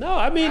 No,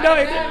 I mean Why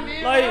like not,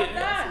 man? like Why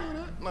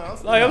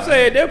not? No, like I'm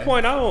saying at that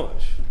point I don't.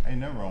 Ain't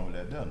nothing wrong with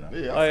that, though. No.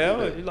 Yeah, Like, I I feel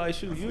was, that. like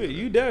shoot,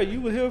 you there,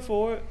 you were here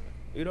for it.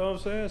 You know what I'm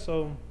saying?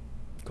 So,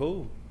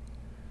 cool.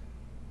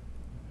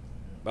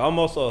 But I'm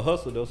also a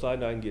hustler though, so I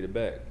know I can get it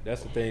back.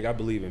 That's the thing. I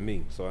believe in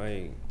me, so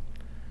I'm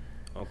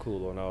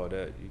cool on all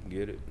that. You can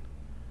get it.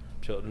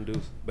 Chilton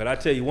Deuce. But I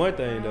tell you one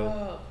thing though,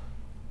 Oh.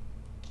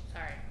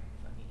 Sorry.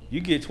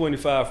 you get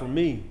 25 from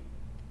me,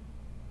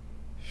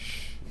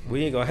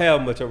 we ain't gonna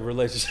have much of a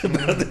relationship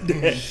after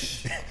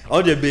that.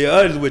 I'm just being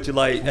honest with you,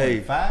 like,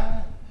 hey,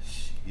 25?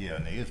 Yeah,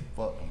 nigga, it's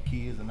fuck them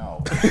kids and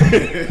all.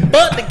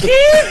 But the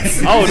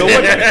kids. I don't know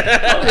what.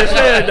 I'm just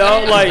saying,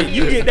 dog. Like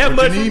you get that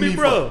much you from need me, me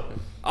bro.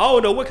 I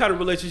don't know what kind of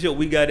relationship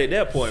we got at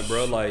that point,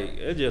 bro. Like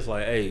it's just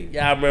like, hey.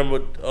 Yeah, I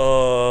remember.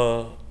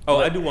 Oh,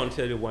 I do want to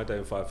tell you one thing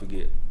before I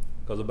forget,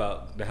 because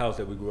about the house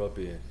that we grew up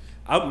in.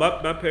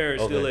 My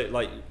parents still Okay. at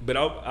like, but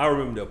I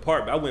remember the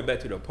apartment. I went back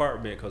to the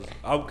apartment because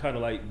I'm kind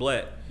of like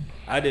black.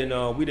 I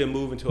didn't. We didn't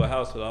move into a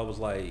house until I was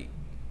like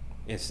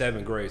in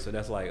 7th grade, so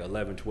that's like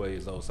 11, 12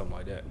 years old, something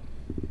like that.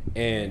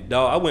 And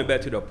dog, I went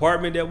back to the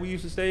apartment that we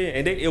used to stay in,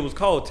 and it was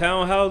called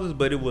townhouses,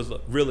 but it was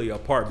really an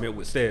apartment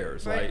with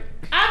stairs. Right. Like,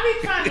 I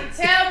be trying to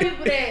tell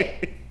people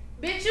that,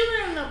 bitch, you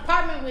live in an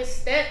apartment with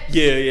steps.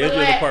 yeah, it's just an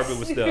Relax. apartment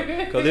with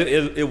steps because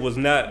it was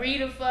not.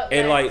 Read the fuck.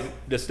 And relax.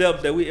 like the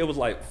steps that it was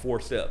like 4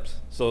 steps.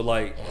 So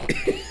like,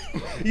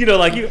 you know,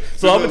 like you.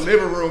 So So I'm the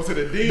living room to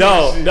the D.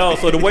 no.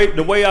 So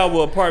the way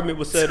our apartment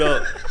was set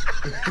up,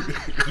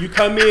 you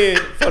come in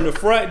from the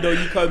front door.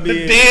 You come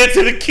in. Dead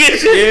to the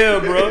kitchen. Yeah,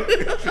 bro.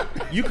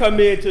 You come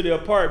into the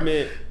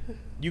apartment.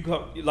 You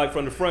come like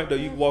from the front door.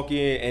 You walk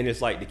in and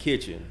it's like the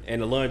kitchen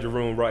and the laundry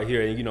room right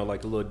here, and you know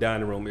like the little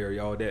dining room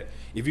area, all that.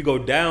 If you go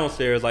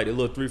downstairs, like the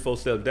little 3-4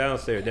 steps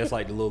downstairs, that's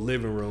like the little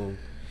living room.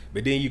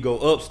 But then you go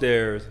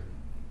upstairs,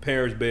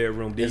 parents'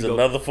 bedroom. Then There's you go,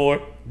 another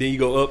 4. Then you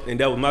go up, and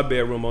that was my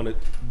bedroom. On the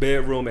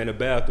bedroom and the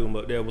bathroom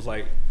up there it was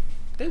like,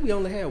 I think we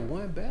only had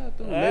 1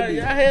 bathroom.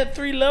 Maybe. I had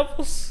 3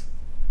 levels.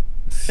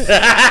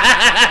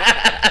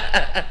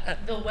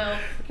 The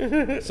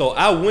wealth. So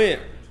I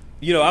went,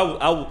 you know,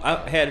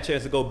 I had a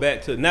chance to go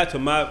back to, not to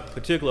my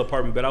particular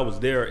apartment, but I was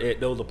there at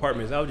those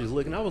apartments. I was just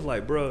looking, I was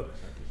like, bro,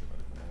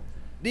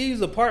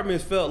 these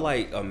apartments felt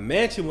like a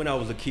mansion when I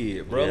was a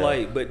kid, bro. Yeah.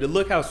 Like, but to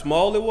look how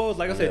small it was,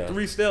 like I said, Yeah.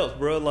 3 steps,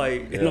 bro.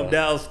 Like, and Yeah. I'm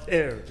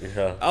downstairs.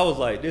 Yeah. I was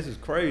like, this is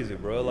crazy,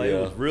 bro. Like, Yeah.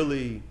 it was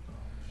really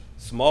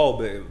small,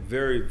 but a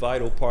very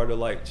vital part of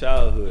like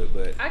childhood.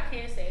 But I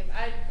can't say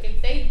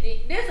if they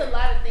did. There's a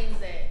lot of things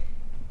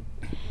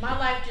that my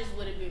life just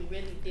would have been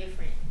really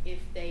different if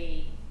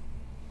they.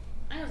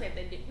 I don't say if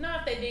they did. No,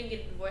 if they didn't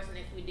get divorced and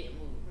if we didn't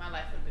move, my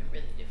life would have been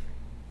really different.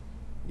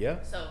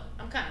 yeah, So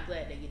I'm kind of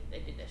glad they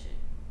did that shit.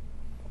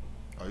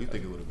 Oh, you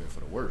think it would have been for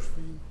the worse for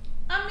you?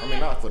 I I mean,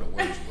 not for the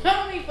worse, I but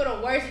don't mean for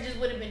the worse. It just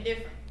would have been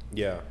different.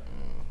 yeah.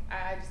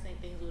 I just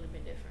think things would have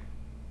been different.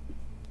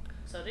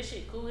 So this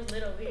shit cool. It's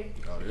lit over here.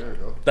 oh, there you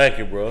go. Thank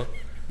you, bro.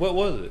 What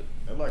was it?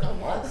 That's like a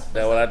mouse.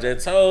 That's what I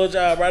just told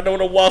y'all. Right now when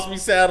the walls be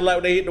sounding like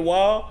when they hit the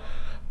wall.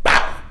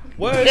 Bow.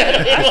 What?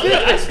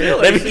 I still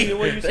Let ain't me- seen it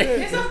when you said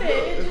It's it. up there.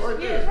 It's right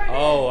yeah, it's right there.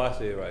 Oh, I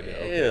see it right there.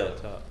 Okay, Yeah. on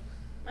top.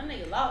 My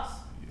nigga lost.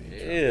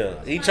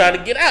 Yeah. He trying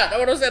to get out. That's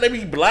what I'm saying. They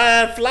be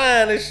blind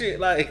flying and shit.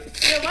 Like,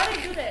 Yeah, why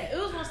they do that? It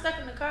was one stuck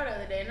in the car the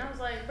other day, and I was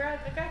like, bro,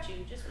 I got you.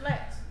 Just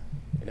relax.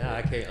 Nah,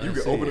 I can't. You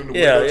can unsee open it. the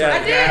Yeah, window. yeah. try I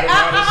to did. guide him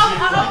out of I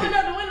shit. opened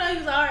up the window. He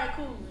was like, all right,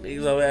 cool.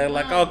 niggas over there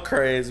like all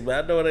crazy,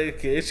 but I know they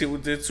can't. That shit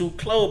was just too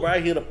close, bro. I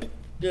hear the,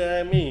 you know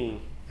what I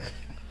mean?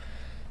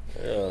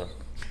 Yeah.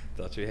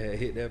 Thought you had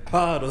hit that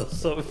pot or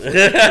something.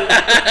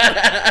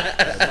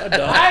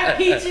 All right,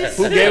 Peaches.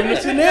 Who gave him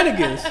the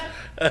shenanigans?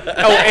 Oh,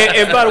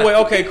 and by the way,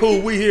 okay,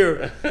 cool. We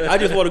here. I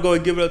just want to go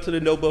and give it up to the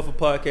No Buffer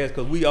podcast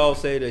because we all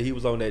say that he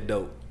was on that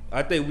dope.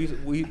 I think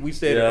we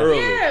said Yeah. it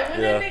earlier. Yeah, when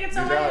Yeah. that nigga Did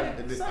told y'all- me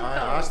did- something. I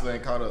honestly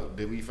ain't caught up.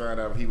 Did we find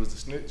out if he was the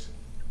snitch?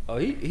 Oh,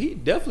 he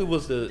definitely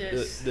was the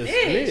The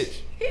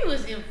snitch. He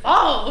was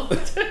involved.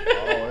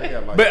 Oh, they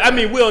got like. But I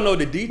mean, we don't know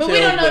the details. But we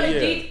don't know the yeah.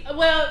 details.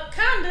 Well,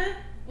 kinda.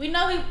 We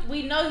know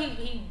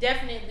he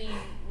definitely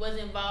was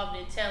involved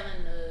in telling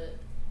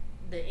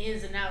the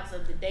ins and outs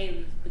of the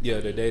dailies. Yeah,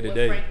 the what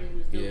day-to-day. Franklin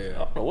was doing. I Yeah.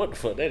 don't know what the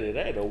fuck that is.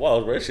 That ain't no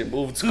walls, bro. That shit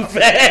moving too I thought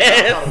it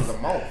fast. was a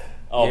moth.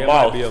 Oh, Yeah, it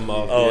moth. might be a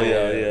moth. Oh,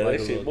 yeah. Like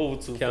That a shit little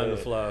moving too counter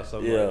fast. fly or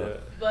something Yeah. like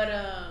that.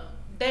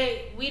 But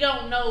we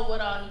don't know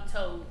what all he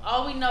told.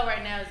 All we know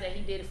right now is that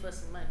he did it for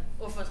some money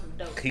or for some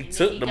dope. He And then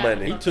took the got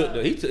money. He fuck took up.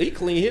 the he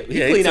cleaned Yeah, he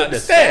he cleaned took out the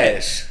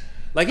stash. stash.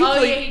 Like he Oh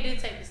cleaned yeah, he did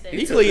take the stage.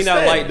 he took cleaned the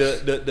out like stash.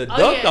 the Oh,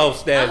 duck yeah. off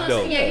stash I was though.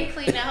 gonna say, yeah, he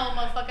cleaned that whole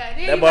motherfucker out.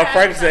 Then That he boy got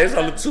Frank said it's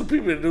outside. only 2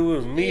 people to do it. It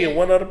was me Yeah. and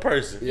one other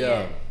person.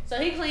 Yeah. So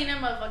he cleaned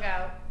that motherfucker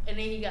out, and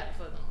then he got the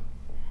fuck on.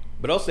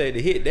 But I'll say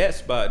to hit that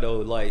spot though,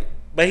 like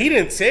But he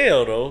didn't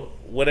tell, though,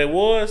 what it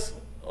was.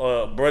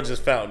 Bruh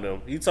just found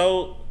them. He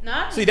told.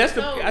 No, see that's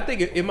I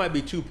think it might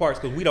be 2 parts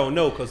because we don't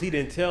know because he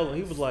didn't tell him.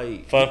 He was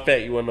like Fun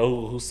fact, you want to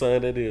know whose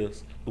son that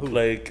is? Who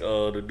played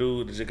the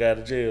dude that just got out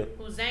of jail?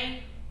 Who's Zane?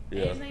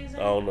 Yeah. His name's I Zane?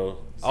 don't know.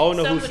 I don't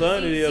know Some whose with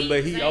son the it is, Z-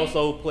 but he Zane.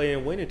 also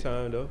playing Winning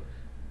Time though.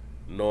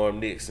 Norm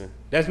Nixon.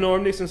 That's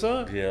Norm Nixon's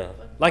son. Yeah.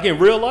 Like in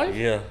real life.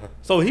 Yeah.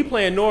 So he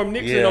playing Norm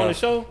Nixon Yeah. on the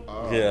show.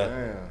 Oh, Yeah.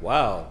 Man.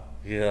 Wow.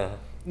 Yeah.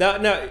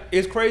 Now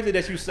it's crazy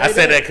that you say I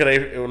said that because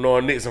they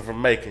Norm Nixon from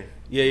Macon.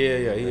 Yeah. He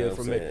You know is what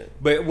from I'm me. saying?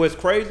 But what's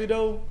crazy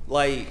though,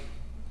 like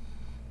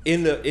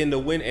in the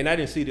win, and I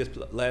didn't see this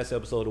last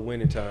episode of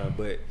Winning Time,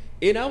 but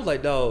I was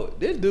like, dog,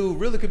 this dude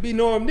really could be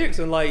Norm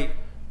Nixon. Like,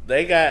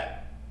 They got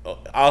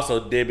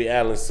also Debbie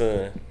Allen's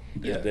son.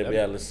 yeah, Debbie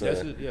Allen's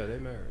son. yeah, they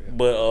married. Yeah,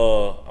 But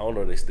I don't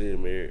know if they still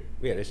married.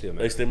 yeah they still They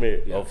married. still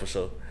married? Yeah. Oh, for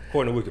sure.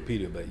 According to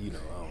Wikipedia, but you know,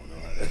 I don't know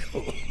how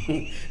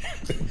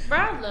Bro,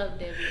 I love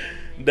Debbie.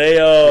 They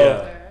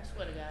Yeah. I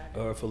swear to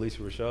God. Or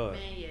Felicia Rashad.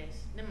 Man, yes.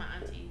 They're my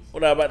aunties.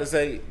 what I about to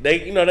say? They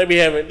be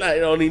having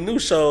like on these new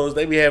shows.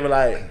 They be having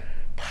like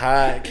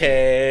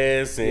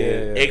podcasts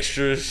and Yeah.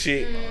 extra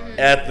shit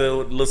after a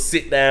little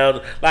sit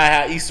down, like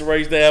how Easter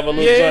eggs they have a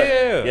little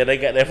Yeah. joint. Yeah, they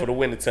got that for the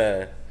winter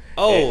time.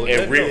 Oh, and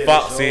that's Rick dope.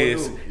 Fox Sure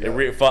is do. and Yeah.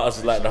 Rick Fox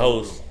is like the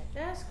host.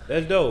 That's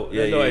That's dope.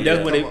 Yeah, That's dope. yeah, And that's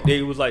yeah. when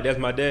they was like, "That's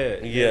my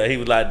dad." Yeah, he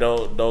was like,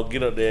 don't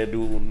get up there and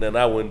do nothing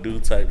I wouldn't do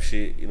type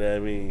shit. You know what I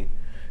mean?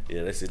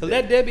 Yeah, that's it. Cause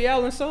that Debbie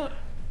Allen's son,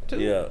 too.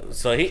 Yeah,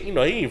 so he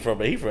ain't from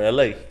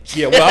LA.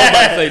 Yeah. Well, I was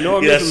about to say,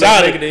 Norm Yeah, Mitchell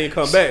shout nigga it. didn't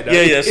come back. Though.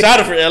 Yeah, shout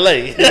it for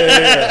LA.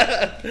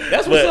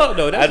 That's what's up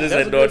though. That's, I just that's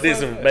had a to good audition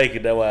fun for fact. make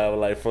it. That's why I was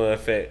like, fun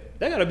fact.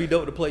 That gotta be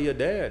dope to play your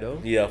dad though.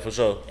 Yeah, for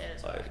sure.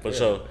 that's fine. For Yeah,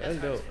 sure. That's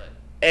That's dope.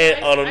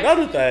 And on Ice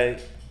another Cube.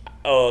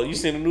 thing, you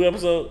seen the new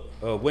episode?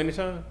 Winter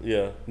time?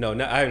 Yeah. No,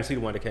 I haven't seen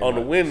the one that came On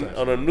the out.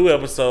 on the new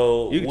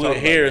episode, You can talk Wood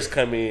about Harris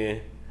come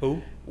in.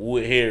 Who?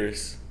 Wood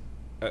Harris.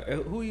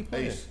 Who he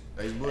playing? Ace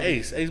Boogie.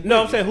 Ace.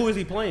 No, I'm Boogie. saying who is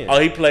he playing? Oh,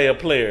 he play a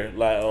player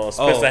like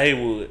Spencer Oh.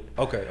 Haywood.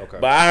 Okay.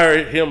 But I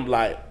heard him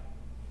like,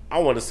 I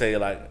want to say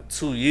like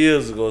 2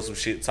 years ago, some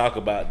shit talk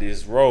about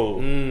this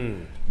role.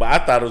 But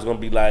I thought it was gonna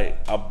be like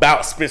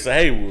about Spencer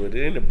Haywood.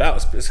 It ain't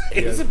about Spencer.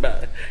 It's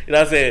about, you know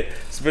what I'm saying?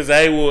 Spencer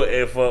Haywood,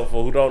 and for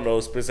who don't know,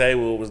 Spencer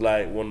Haywood was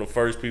like one of the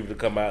first people to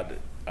come out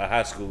of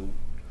high school.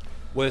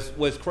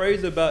 What's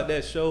crazy about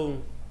that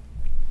show?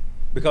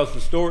 Because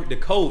the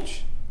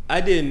coach,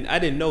 I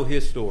didn't know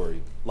his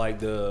story, like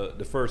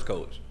the first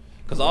coach,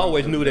 because I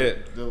always knew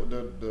that. The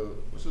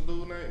what's the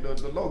dude name?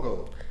 The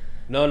logo.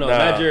 No, Nah.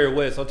 not Jerry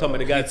West. I'm talking about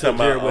the guy He that took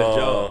talking Jerry about, West's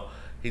job,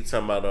 he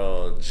talking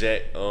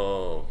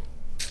about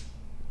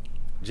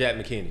Jack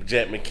McKinney.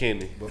 Jack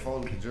McKinney.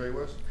 Before Jerry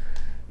West.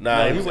 Nah,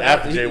 No, he he was was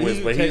after after- Jerry he- West,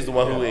 he but he's the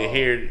one who was-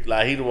 inherited,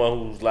 like he the one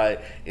who's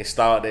like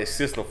installed that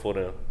system for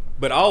them.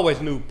 But I always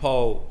knew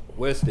Paul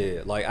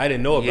Westhead. Like I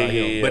didn't know about Yeah,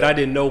 him, yeah, but yeah. I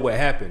didn't know what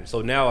happened.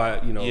 So now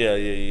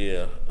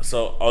Yeah.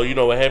 So, you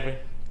know what happened?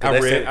 'Cause I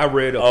that's read- in- I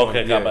read up Oh, on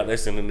okay, it, got yeah. about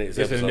that's in the next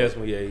it's in episode. the next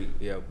one.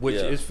 Yeah, which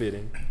Yeah. is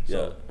fitting. Yeah,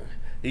 So,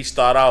 he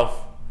start off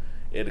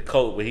at the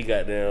coat, but he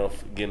got down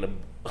getting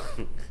a.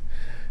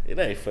 It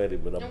ain't funny,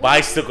 but a what-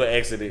 bicycle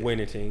accident.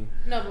 winning team.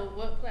 No, but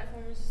what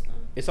platform is this on?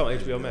 It's on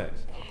HBO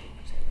Max.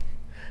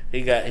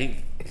 He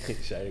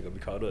Shit, I ain't gonna be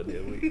caught up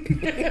that week.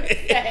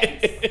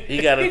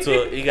 he got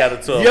into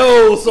a,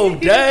 Yo, so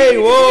dang,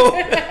 whoa.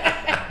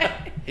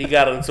 he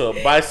got into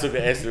a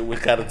bicycle accident, which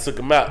kind of took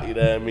him out. You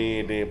know what I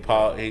mean? Then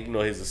Paul,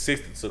 his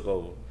assistant took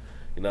over.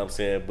 You know what I'm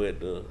saying? But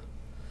the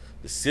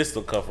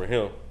system come from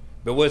him.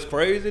 But what's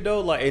crazy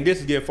though, like, and this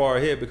is getting far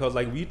ahead because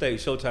like when you think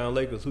Showtime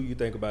Lakers, who you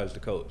think about as the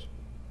coach?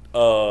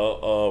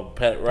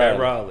 Pat Riley. Pat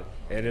Riley,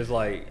 and it's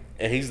like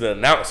And he's the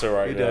announcer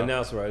right he now. the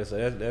announcer, right?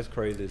 So that's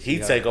crazy. to see He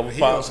how- take over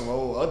He on Fox. some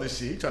old other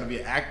shit. He trying to be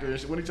an actor and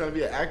shit. When he trying to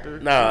be an actor?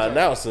 Nah, He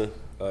announcer.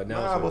 Nah,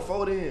 announcer.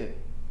 before then,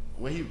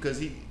 when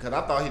cause I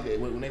thought he did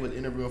when they was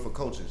interviewing for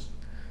coaches,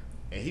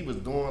 and he was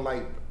doing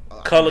like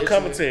Color auditioning.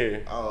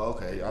 commentary. Oh,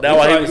 okay. That's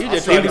why he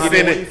just he tried to was get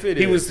in where sending. he fit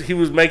He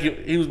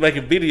in. was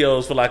making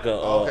videos for like a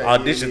Okay,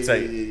 audition yeah,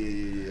 tape.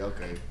 Yeah,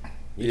 okay.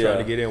 You Yeah. trying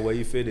to get in where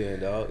you fit in,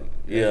 dog.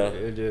 Yeah.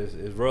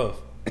 It's rough.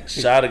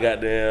 Shada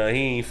got down. He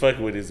ain't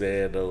fucking with his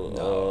ass though.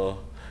 No.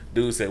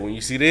 Dude said, when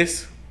you see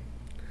this,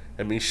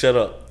 that means shut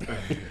up.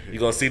 You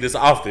gonna see this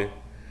often.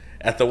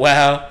 After a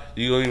while,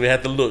 you don't even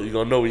have to look. You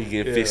gonna know when you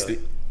getting Yeah.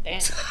 fisted.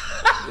 Damn.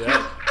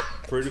 Yeah,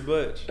 pretty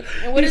much.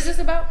 And what is this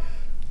about?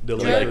 The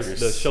Lakers. Lakers,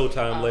 the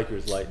Showtime Oh.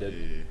 Lakers, like that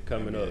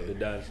coming up, the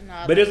dynasty.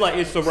 No, But it's like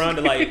it's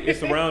surrounded,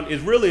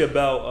 it's really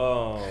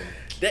about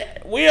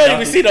We don't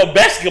even see no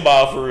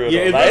basketball for real.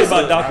 Yeah, though. it's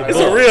Like, really about Dr. It's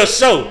Bull. a real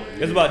show.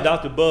 it's about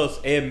Dr. Bus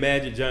and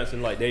Magic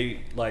Johnson, like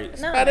they like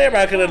No. Not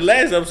everybody, because the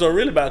last episode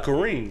really about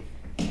Kareem.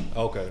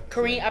 okay.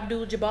 Kareem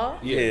Abdul-Jabbar.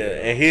 Yeah,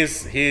 and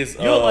his You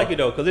don't like it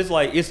though, cause it's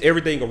like it's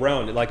everything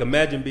around it. Like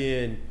imagine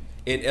being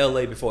in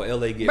LA before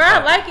LA get Bro, I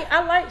poppin'. like it.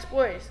 I like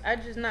sports. I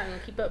just not gonna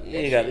keep up with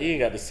You that ain't shit.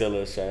 got to sell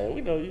us, Shine.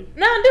 We know you.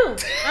 No, I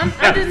do.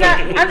 I'm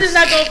just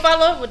not gonna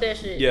follow up with that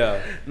shit.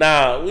 Yeah,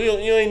 Nah, you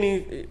ain't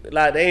even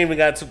like they ain't even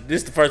got to.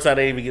 This is the first time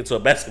they even get to a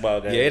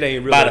basketball game. Yeah, it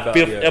ain't really by the about-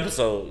 fifth yeah.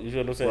 episode. You feel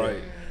what I'm saying? right.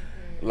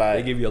 Like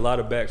They give you a lot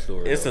of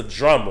backstory. it's though. a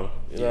drama.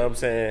 You know what I'm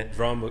saying?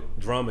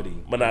 dramedy.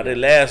 But now the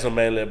last one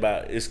mainly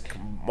about it's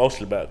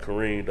mostly about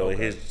Kareem though, and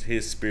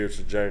his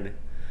spiritual journey,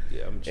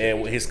 Yeah, I'm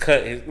and with his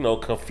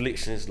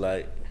conflictions.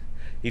 Like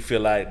he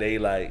feel like they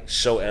like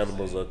show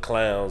animals or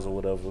clowns or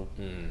whatever.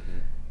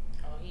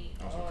 Oh, he,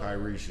 On some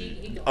Kyrie shit.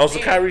 he go Also,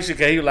 big. Kyrie shit,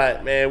 he was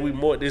like,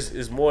 man, this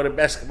is more than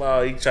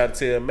basketball. He tried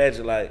to tell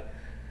Magic like,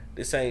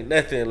 this ain't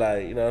nothing.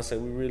 Like, you know what I'm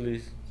saying? We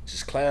really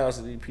just clowns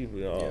to these people.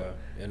 You know?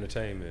 Yeah,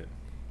 entertainment.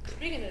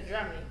 Speaking of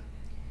drumming,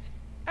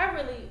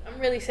 I'm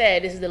really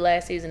sad this is the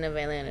last season of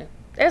Atlanta.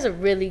 That's a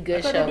really good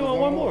I thought they show. doing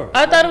one more.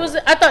 I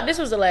thought this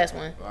was the last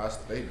one.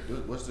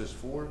 What's this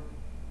for?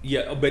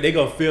 Yeah, but they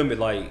gonna film it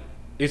like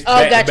it's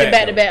Oh, got you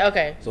back to though. back.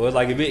 Okay. So it's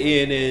like if it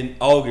end in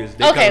August.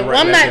 They Okay, kinda well,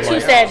 I'm wrap not that too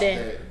in, sad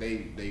like,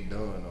 then. They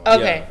done.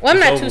 Okay. Yeah, Well, I'm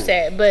it's not over. too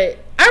sad, but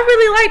I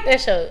really like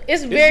that show.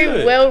 It's very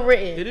good. well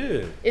written. It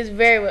is. It's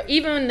very well.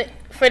 Even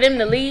for them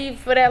to leave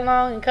for that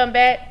long and come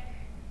back.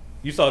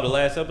 You saw the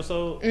last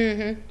episode?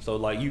 Mm-hmm. So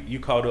like you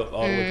caught up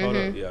all the way caught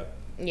up? Yeah.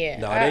 Yeah.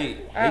 No, I they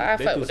fuck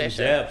threw with some that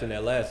show. jabs in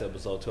that last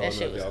episode too. I That don't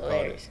know shit if was y'all caught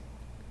hilarious. it.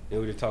 They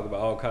were just talking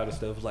about all kind of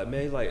stuff. It was like,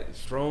 man, like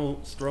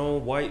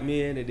strong white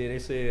men, and then they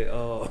said,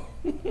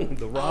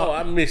 the Rock. Oh,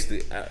 I missed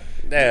it.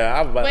 Damn,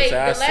 I was about Wait, to the say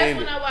I last seen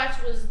one it. I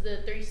watched was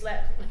the 3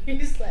 slaps.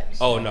 He slapped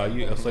the Oh shit no, out of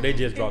you. him. So they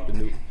just dropped the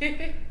new.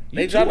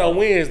 They dropped on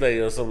Wednesday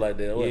or something like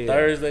that. Or Yeah.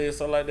 Thursday or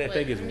something like that. I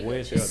think it's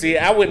Wednesday. See,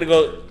 I went to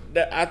go.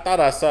 I thought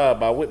I saw it,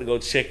 but I went to go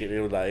check it.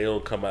 It was like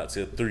it'll come out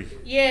till 3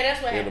 Yeah,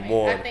 that's what in the happened.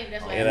 morning. I think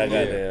that's what and I happened.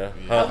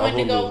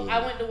 got there.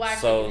 I went to watch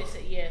So- it and it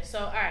said, yeah. So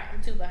all right,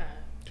 I'm 2 behind.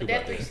 Two But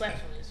that behind. 3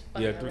 slaps one is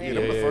fucking Yeah, three- Yeah,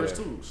 hilarious. them Yeah. the first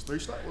two. 3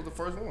 Slap was the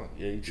first one.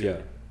 Yeah, you Yeah,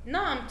 tripping.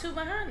 No, I'm 2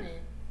 behind then.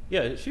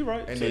 yeah, she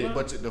right. And She then, right.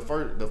 but the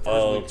first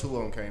week 2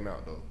 of them came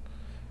out though.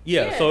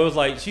 Yeah, Yeah. so it was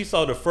like she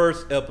saw the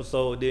first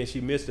episode, then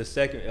she missed the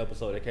second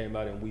episode that came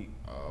out in week.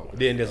 Oh, okay.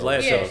 Then this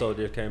last Yeah. episode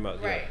just came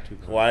out. Right. Yeah,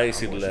 Well, I ain't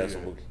seen the gonna last see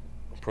one.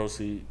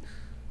 Proceed.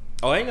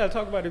 Oh, I ain't gotta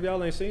talk about it if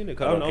y'all ain't seen it,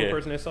 cause I'm the only Okay.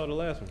 person that saw the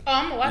last one. Oh,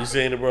 I'm gonna watch You it.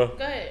 seen it, bro? Go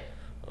ahead.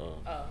 Oh,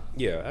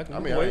 Yeah, I can I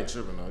mean, I wait. ain't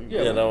tripping though.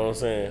 Yeah, You know what I'm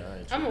saying? I ain't I'm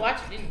tripping. gonna watch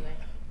it anyway.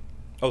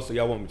 Oh, so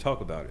y'all want me to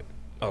talk about it?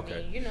 I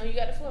Okay. mean, you know, you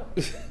got the floor.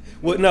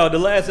 Well, no, the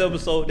last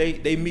episode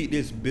they meet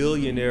this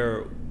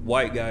billionaire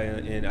white guy,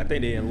 and I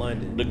think they're in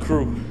London. The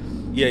crew.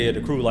 Yeah,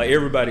 the crew, like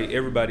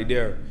everybody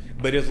there.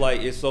 But it's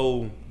like it's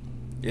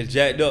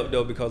jacked up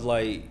though because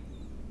like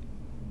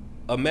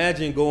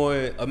imagine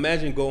going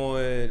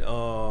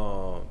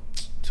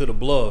to the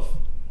Bluff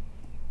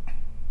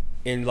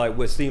in like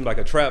what seemed like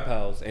a trap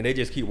house, and they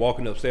just keep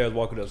walking upstairs.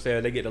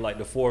 They get to like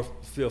the 4th,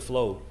 5th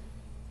floor,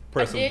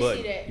 press I a did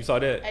button. see that. You saw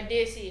that? I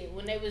did see it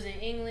when they was in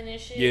England and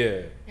shit.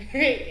 Yeah.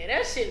 Yeah,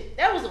 that shit.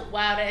 That was a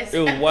wild ass. It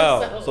was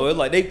wild. episode. So it's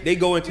like they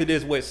go into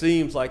this what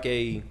seems like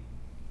a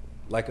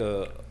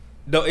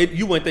no,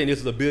 you wouldn't think this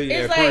is a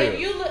billionaire It's like crib.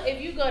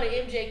 if you go to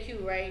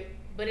MJQ, right?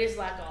 But it's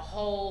like a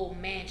whole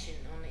mansion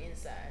on the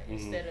inside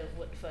instead of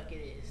what the fuck it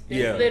is.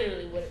 That's Yeah.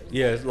 literally what it was.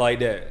 Yeah, it's like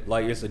that.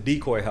 Like it's a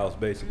decoy house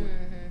basically.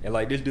 And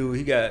like this dude,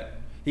 he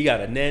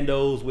got a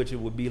Nando's, which it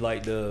would be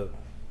like the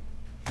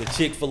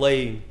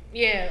Chick-fil-A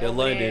Yeah. in over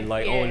London, there.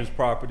 like yeah. on his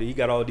property. He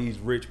got all these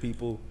rich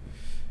people.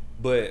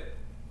 But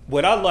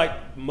what I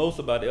liked most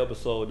about the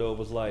episode though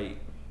was like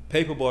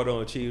Paperboy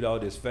done achieved all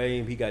this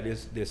fame. He got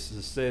this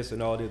success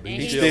and all this. But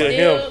And he's he still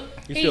still like, him.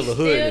 He's still a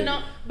hood nigga.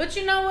 no, but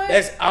you know what?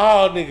 That's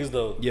all niggas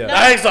though. Yeah.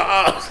 I ain't saw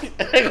all.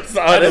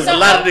 There's a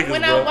lot of niggas,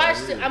 when bro. I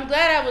watched it, I'm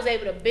glad I was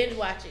able to binge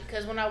watch it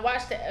because when I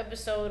watched the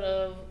episode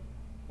of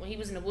when he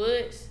was in the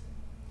woods,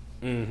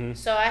 Mm-hmm.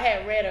 so I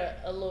had read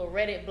a little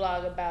Reddit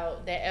blog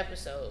about that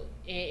episode,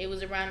 and it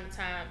was around the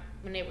time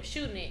when they were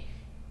shooting it.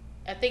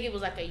 I think it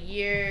was like a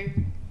year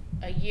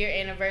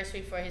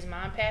anniversary for his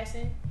mom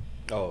passing.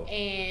 Oh.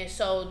 And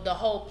so the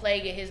whole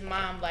plague of his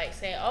mom like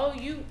saying, "Oh,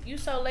 you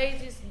so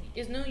lazy,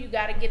 it's noon, you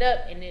gotta get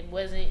up," and it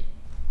wasn't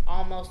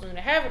almost noon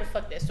or however the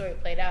fuck that story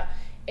played out.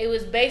 It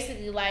was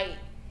basically like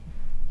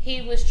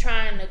he was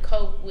trying to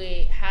cope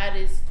with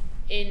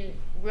in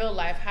real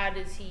life, how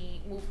does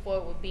he move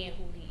forward with being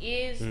who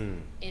he is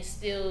and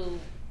still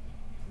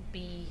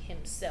be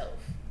himself,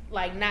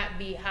 like not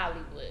be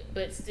Hollywood,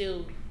 but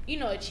still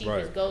achieve his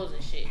Right. goals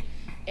and shit.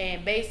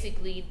 And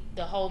basically,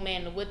 the whole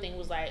man in the wood thing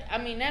was like, I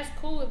mean, that's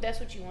cool if that's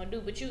what you want to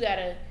do, but you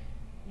gotta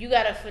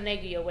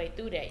finagle your way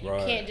through that. You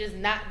Right. can't just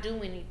not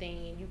do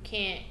anything, and you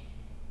can't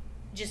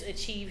just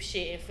achieve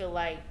shit and feel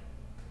like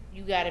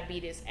you gotta be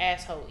this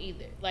asshole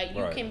either. Like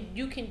Right.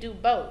 you can do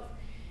both.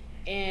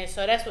 And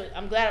so that's what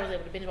I'm glad I was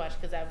able to binge watch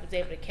because I was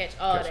able to catch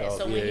all Catch that. all-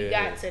 So when he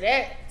yeah. got to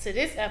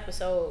this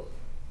episode,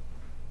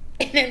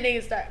 and then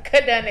niggas start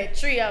cut down that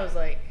tree, I was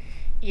like,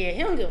 yeah,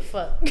 he don't give a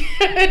fuck.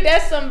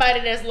 That's somebody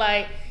that's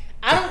like,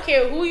 I don't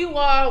care who you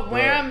are,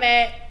 where Right. I'm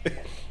at.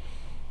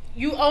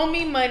 You owe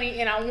me money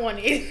and I want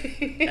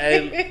it.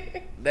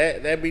 And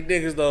that be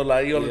niggas though,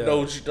 like you only Yeah. know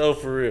what you know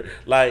for real.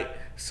 Like,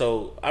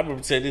 so I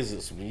remember saying this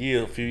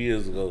a few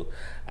years ago.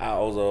 I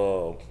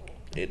was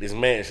at this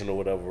mansion or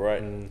whatever,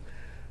 right?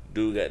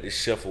 Dude got this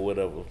chef or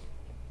whatever.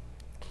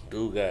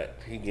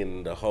 He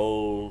getting the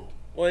whole.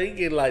 Well, he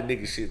getting like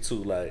nigga shit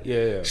too, like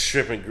Yeah.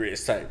 shrimp and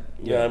grits type.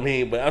 You know Yeah. what I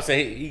mean? But I'm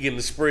saying he getting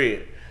the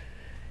spread.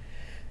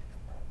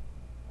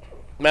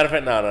 Matter of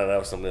fact, no, that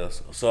was something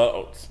else.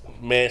 So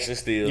mansion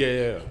still.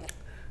 Yeah.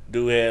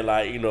 Dude had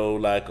like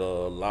like a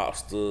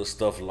lobster,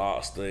 stuffed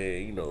lobster,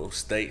 and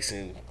steaks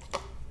and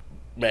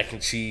mac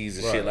and cheese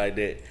and shit Right. like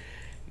that.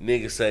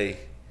 Nigga say,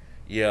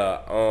 yeah,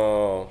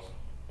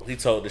 he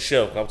told the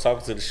chef, I'm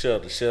talking to the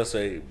chef. The chef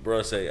say,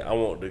 bruh say, I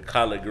want the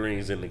collard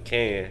greens in the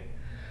can.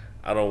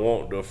 I don't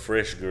want the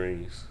fresh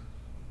greens.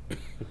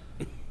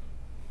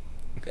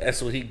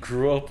 That's what he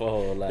grew up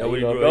on. Like, That what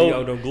he you grew know,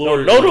 up- them don't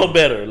glory know no greens.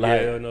 better.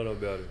 Like, Yeah, no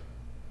better.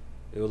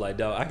 It was like,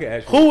 dog, I can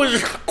actually. who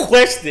was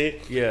requesting?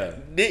 Yeah.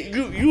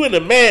 You in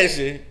the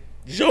mansion,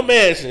 it's your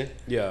mansion.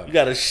 Yeah. You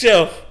got a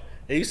chef,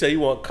 and you say you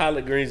want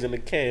collard greens in the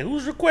can.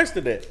 Who's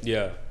requesting that?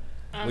 Yeah.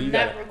 I'm Well, you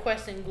not got-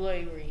 requesting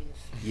glory greens.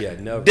 Yeah,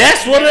 never.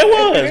 That's what it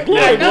was.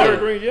 Glory know.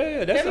 greens.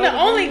 Yeah, that's Them the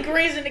only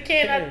greens in the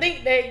can I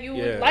think that you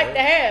would like to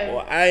have.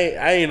 Well,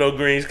 I ain't no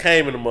greens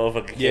came in the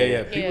motherfucking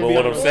can. Yeah. But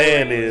what I'm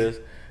saying is,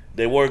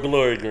 they were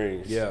glory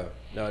greens. Yeah,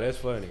 no, that's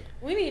funny.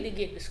 We need to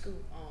get the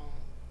scoop on.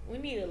 We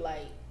need a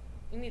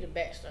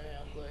backstory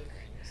on glory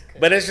greens.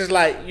 But it's just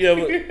like you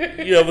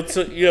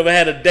ever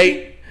had a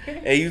date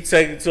and you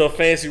take it to a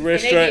fancy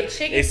restaurant.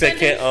 They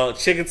say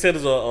chicken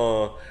tenders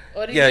or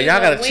y'all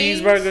got a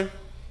cheeseburger.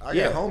 I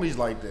got homies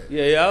like that.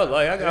 Yeah, I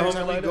got Every homies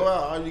time like we that. go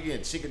out, all you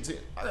getting chicken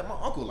tenders. I got my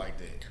uncle like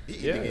that.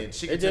 He getting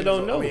chicken They just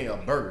don't know. I mean, a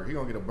burger. He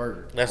gonna get a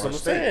burger. That's Or what a I'm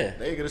steak. saying.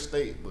 They get a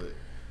steak, but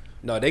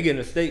No, they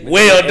getting a steak.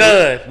 Well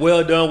done.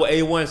 Well done with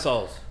A1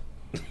 sauce.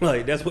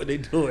 Like that's what they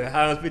do at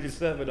Heinz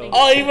 57 though.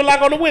 Oh, even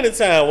like on the winter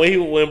time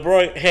when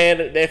bro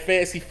had that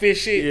fancy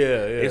fish shit. Yeah.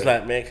 It's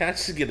like, man, can I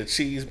just get a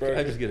cheeseburger?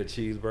 I just get a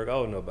cheeseburger. I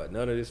don't know about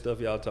none of this stuff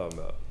y'all talking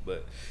about.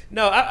 But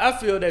no, I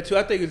feel that too.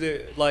 I think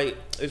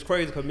it's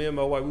crazy because me and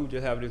my wife, we were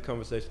just having this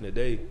conversation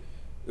today.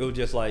 It was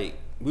just like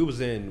we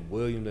was in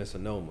Williams and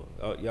Sonoma.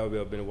 Y'all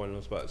ever been in one of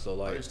those spots? So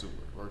I like, used to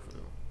work for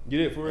them. you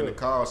did for In real? the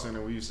call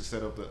center, we used to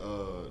set up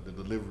the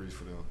deliveries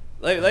for them.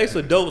 Like it's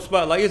a dope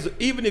spot. Like it's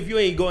even if you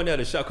ain't going there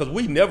to shop, because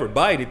we never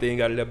buy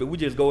anything out of there, but we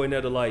just go in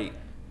there to like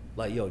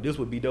yo, this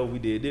would be dope. We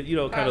did this,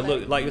 kind of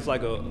look like it's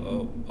like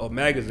a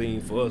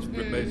magazine for us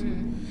basically.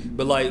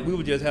 But like we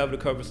were just having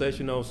a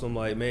conversation on some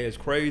like, man, it's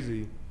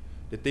crazy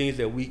the things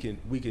that we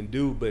can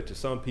do, but to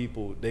some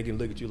people they can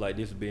look at you like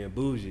this is being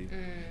bougie.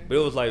 But it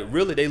was like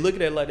really they look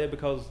at it like that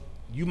because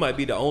you might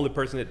be the only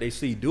person that they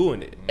see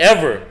doing it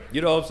Ever.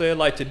 You know what I'm saying?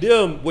 Like to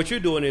them, what you're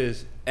doing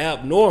is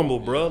abnormal,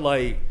 bro.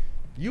 Like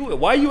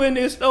why you in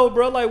this store,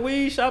 bro? Like we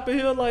ain't shopping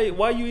here. Like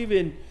why you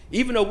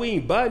even though we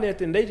ain't buying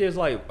nothing, they just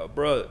like,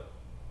 bro.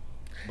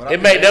 But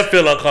It made them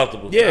feel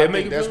uncomfortable. Yeah, I it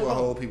make think you that's feel what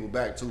like- hold people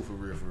back too, for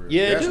real.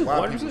 Yeah, it that's do,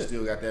 why people 100%.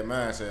 still got that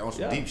mindset on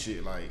some Yeah. deep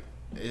shit. Like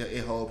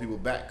it hold people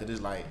back because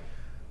it's like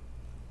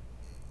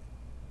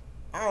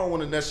I don't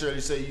want to necessarily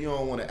say you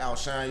don't want to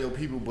outshine your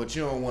people, but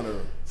you don't want to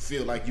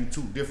feel like you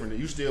too different.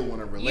 You still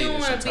want to relate. You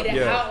don't to want to some be type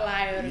the Yeah.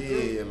 outlier of the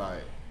group. yeah,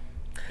 like.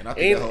 And I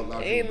think that hold a lot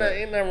of people back.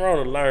 Ain't nothing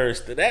wrong to learn.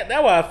 That's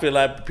why I feel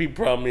like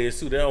people problem is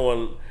too. They don't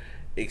want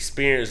to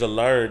experience or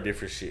learn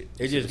different shit.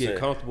 They just get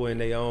comfortable in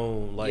their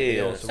own Yeah.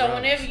 their own So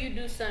surroundings. whenever you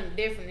do something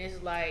different,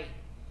 it's like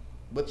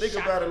But think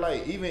about it,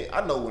 like even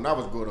I know when I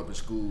was growing up in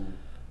school,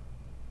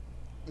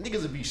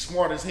 niggas would be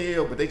smart as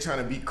hell, but they trying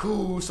to be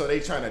cool, so they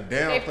trying to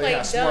downplay play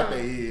how smart dumb.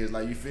 they is.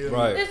 Like you feel me?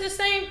 Right. it's the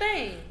same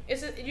thing.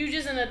 You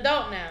just an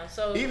adult now,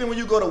 so Even when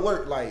you go to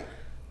work, like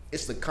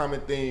it's the common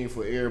thing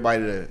for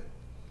everybody to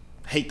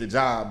hate the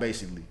job,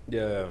 basically.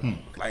 Yeah.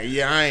 Like,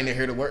 yeah, I ain't in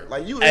here to work.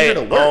 Like you in Hey, here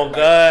to work. on like,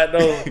 God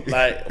though,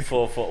 like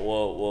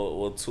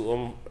well, two.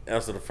 I'm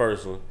answer the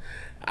first one.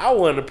 I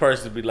want the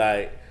person to be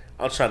like,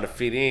 I'm trying to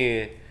fit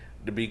in,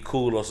 to be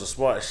cool on some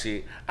smart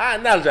shit. I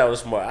acknowledge I was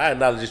smart. I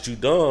acknowledge that you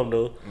dumb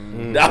though.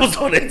 I was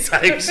on that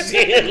type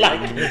shit.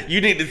 Like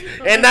you need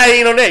to, and now you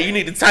ain't on that. You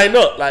need to tighten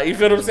up. Like you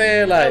feel what I'm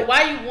saying? Like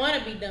why you want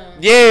to be dumb?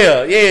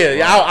 yeah.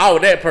 I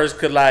was that person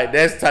because like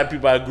that's the type of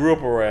people I grew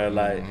up around.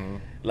 Like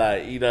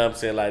you know what I'm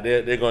saying? Like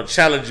they're gonna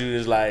challenge you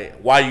is like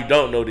why you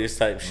don't know this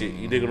type of shit.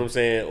 You dig what I'm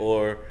saying?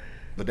 Or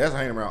But that's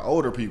hanging around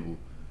older people.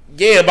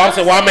 yeah, but I'm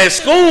saying while I'm at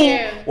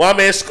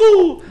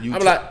school, Yeah.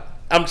 I'm like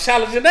I'm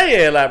challenging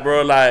their like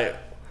bro, like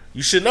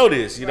you should know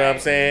this. You know what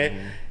I'm saying?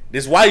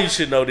 This why you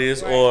should know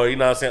this, Right. or you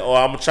know what I'm saying, or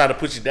I'm gonna try to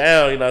put you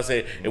down. You know what I'm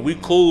saying? If we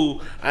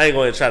cool, I ain't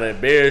gonna try to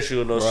embarrass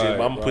you or no shit.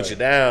 But I'm gonna put you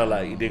down.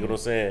 Like you dig what I'm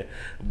saying?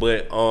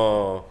 But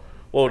what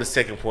was the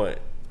second point?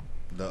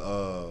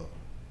 The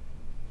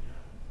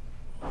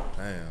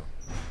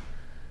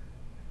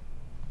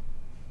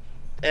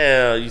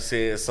damn. You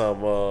said some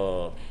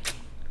y'all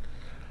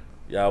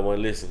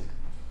wasn't listening.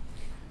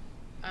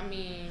 I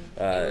mean,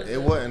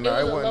 It wasn't- no,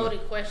 It it was a wasn't.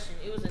 loaded question.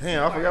 It was a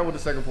Damn, I forgot what the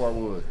second part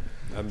was.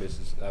 I missed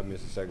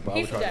the second part. I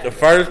He was trying forgot. The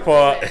first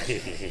part,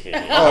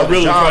 Oh,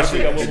 really the trying job to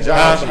figure out shit. what The was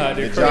job behind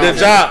shit.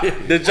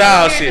 it. the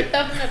job Hearing shit. the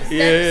thumping of the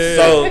Yeah.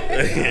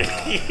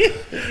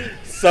 steps.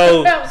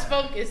 So I was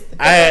focused.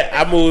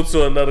 I moved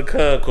to another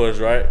concourse,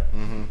 right?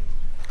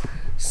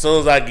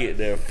 Soon as I get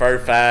there,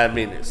 first 5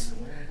 minutes,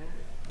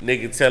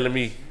 nigga telling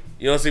me,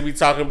 you don't see me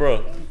talking,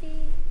 bro?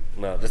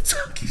 No, just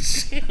talking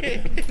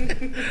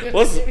shit.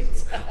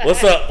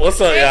 What's up?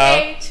 What's up,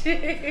 y'all?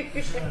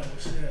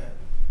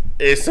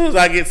 As soon as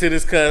I get to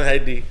this cuz, hey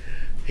D,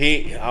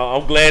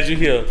 I'm glad you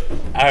here.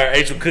 I heard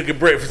Rachel cooking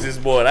breakfast this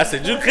morning. I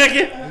said, you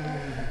cooking?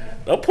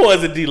 Don't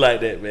poison D like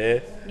that,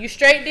 man. You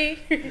straight, D?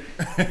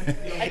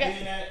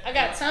 I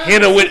got time.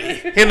 Hit her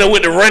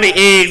with the runny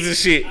eggs and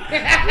shit.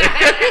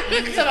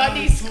 Talking about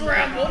these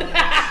scrambled.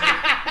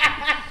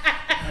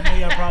 I know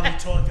y'all probably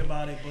talked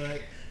about it,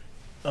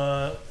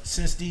 but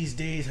since these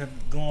days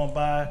have gone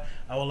by,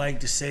 I would like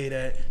to say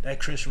that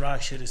Chris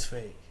Rock shit is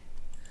fake.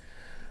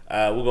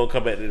 We're gonna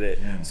come back to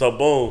that. So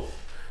boom.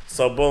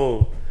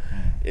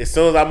 As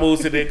soon as I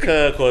moved to the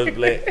concourse,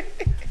 black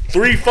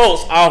 3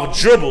 folks off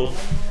dribble.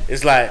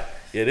 It's like,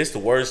 yeah, this the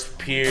worst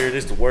pier,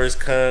 this the worst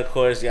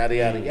concourse, yada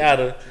yada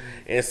yada.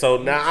 And so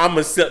now I'm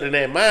accepting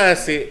that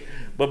mindset.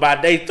 But by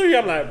day 3,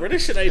 I'm like, bro,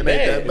 this shit ain't It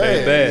ain't bad. that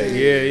Ain't bad.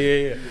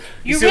 Yeah.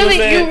 You see what I'm really,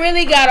 saying? you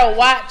really gotta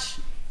watch,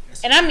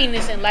 and I mean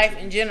this in life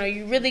in general.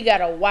 You really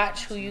gotta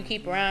watch who you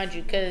keep around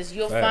you, because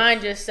you'll Right.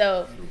 find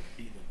yourself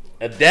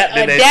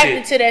Adapting adapting that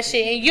shit. to that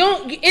shit,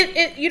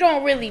 and you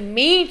don't really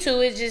mean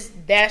to. It's just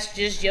that's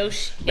just your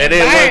Man, there's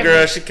one environment.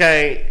 girl, she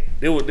came.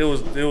 There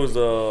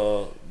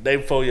was day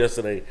before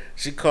yesterday.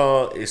 She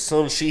called as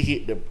soon as she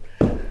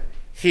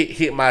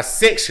hit my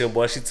section,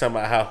 boy. She talking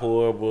about how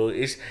horrible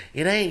it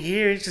ain't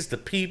here. It's just the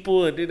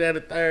people and then that the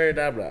third.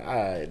 I'm like, all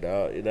right,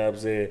 dog. You know what I'm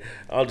saying?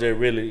 I'm just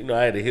really,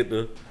 I had to hit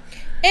the.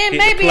 And hit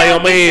the maybe play I'll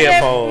on my get to that,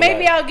 headphone,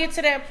 maybe like. I'll get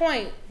to that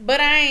point, but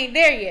I ain't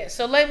there yet.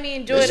 So let me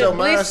enjoy It's the your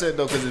bliss. mindset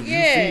though, because if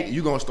Yeah. you feed,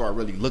 you gonna start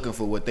really looking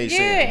for what they Yeah,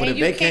 saying. But and if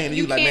you they can't- can't, and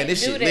you you like, man, can't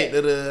this do shit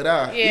that. lit, da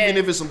da da. Yeah. Even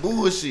if it's some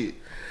bullshit,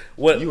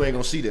 What you ain't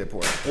gonna see that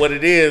part. What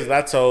it is,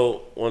 I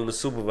told one of the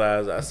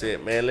supervisors, I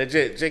said, man,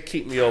 just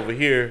keep me over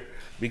here,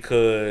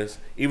 because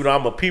even though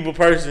I'm a people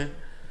person,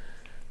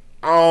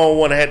 I don't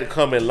want to have to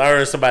come and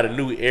learn somebody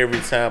new every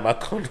time I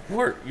come to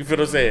work. You feel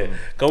what I'm saying?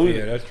 Cause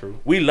Yeah, that's true.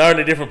 We learn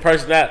a different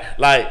personality.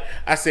 Like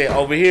I said,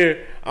 over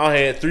here, I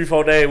had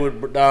 3-4 days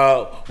with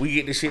dog. We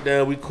get this shit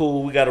done. We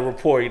cool. We got a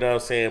report. You know what I'm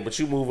saying? But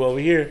you move over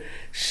here,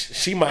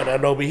 she might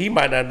not know me. He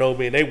might not know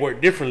me, and they work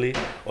differently,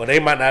 or they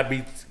might not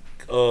be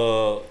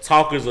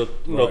talkers or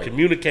Right.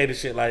 communicating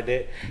shit like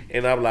that.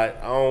 And I'm like,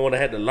 I don't want to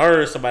have to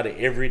learn somebody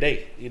every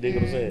day. You dig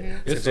what I'm saying?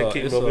 So It's just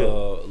keep it's me over here.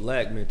 a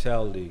lack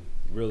mentality,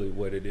 really,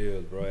 what it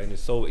is, bro. And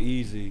it's so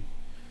easy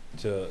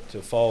to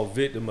fall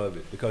victim of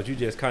it, because you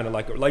just kind of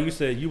like you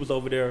said, you was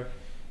over there.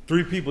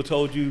 3 people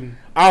told you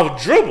I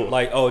was dribble.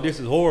 like, oh, this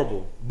is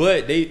horrible,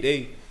 but they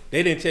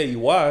didn't tell you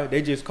why.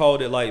 They just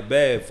called it like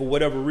bad for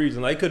whatever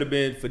reason. Like, it could have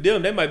been for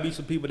them. There might be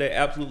some people that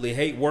absolutely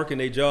hate working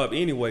their job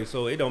anyway,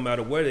 so it don't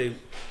matter where they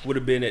would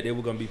have been at. They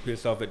were gonna be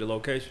pissed off at the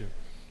location.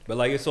 But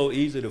like, it's so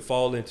easy to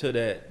fall into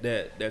that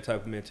type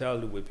of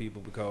mentality with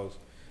people, because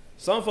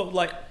some folks,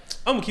 like,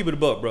 I'm gonna keep it a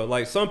buck, bro.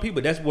 Like, some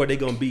people, that's where they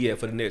gonna be at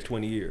for the next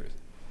 20 years.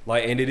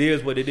 Like, and it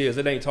is what it is.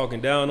 It ain't talking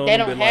down on They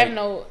them. don't but have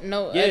like,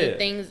 no Yeah. other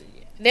things.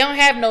 They don't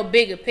have no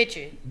bigger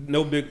picture.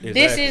 no big. This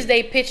exactly. is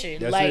their picture.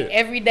 That's like it.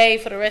 every day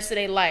for the rest of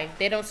their life.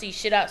 They don't see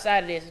shit outside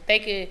of this. If they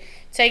could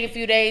take a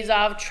few days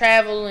off,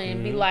 travel, and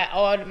Mm-hmm. be like,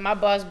 oh, my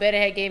boss better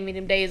have gave me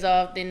them days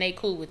off, then they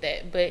cool with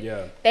that. But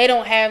Yeah. they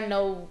don't have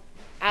no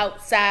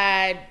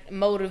outside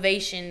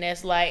motivation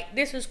that's like,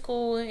 this is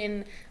cool,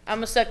 and I'm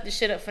gonna suck this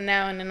shit up for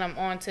now, and then I'm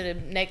on to the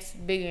next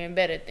bigger and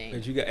better thing.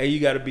 And you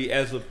got to be,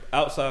 as an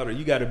outsider,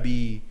 you got to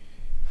be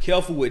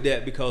careful with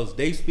that, because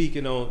they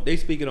speaking on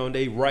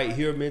they right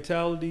here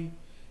mentality,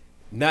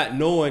 not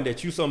knowing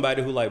that you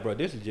somebody who like, bro,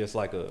 this is just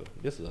like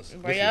this is a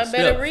Bro, this y'all is a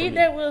better step for read me.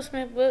 that Will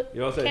Smith book.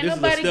 You know what I'm saying? Can't This is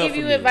a nobody step give for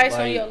you me. advice on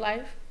Like, your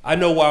life. I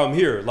know why I'm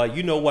here. Like,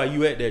 you know why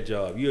you at that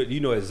job. You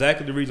know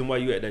exactly the reason why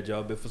you at that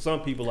job. But for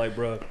some people, like,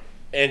 bro,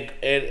 And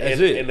That's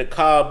it. and the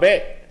call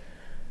back,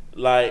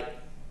 like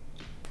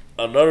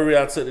another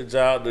reason I took the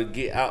job to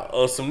get out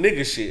of some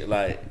nigga shit.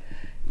 Like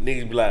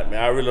niggas be like,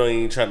 man, I really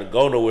ain't trying to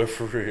go nowhere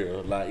for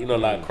real. Like,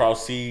 like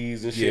cross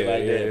seas and shit Yeah,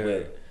 like that. yeah.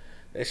 But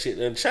that shit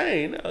done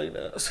changed now,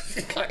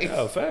 like,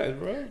 how fast,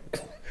 bro.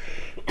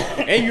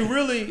 And you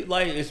really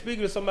like, and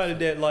speaking of somebody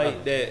that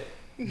like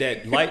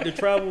to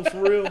travel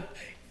for real,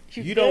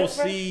 you don't good,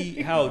 bro?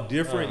 see how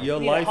different your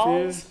Need a life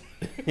Halls?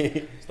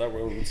 is. stop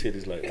rolling them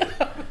titties like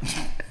that.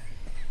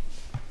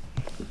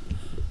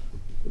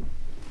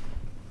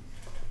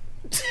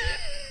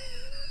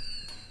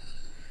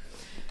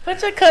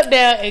 Put your cup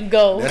down and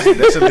go.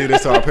 That should lead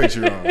us to our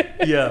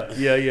Patreon.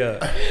 Yeah.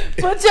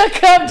 Put your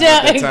cup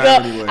down and go.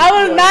 time anyway.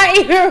 I was not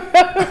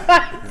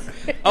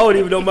even. I don't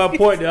even know my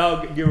point that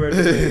I'll get ready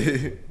to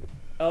say.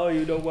 I don't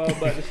even know what I'm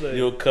about to say.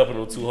 You're cupping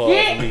them too hard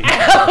for me.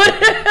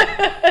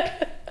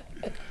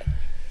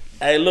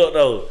 Hey, look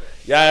though,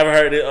 y'all ever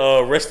heard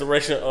the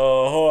Restoration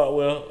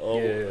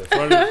Hardware? Yeah,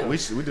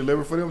 furniture. we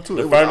deliver for them too.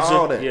 The It was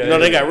all furniture. that. You know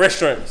they got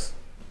restaurants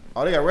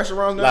Oh, they got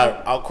restaurants now. like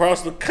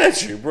across the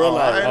country, bro. Oh,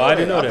 like I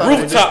didn't know that. thought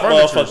it was rooftop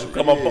just furniture. motherfucker.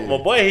 Come on, my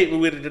boy hit me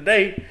with it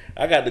today.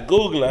 I got to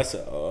Google. I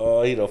said,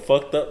 oh, he done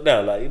fucked up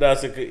now. Like, you know, I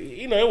said,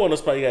 it wasn't a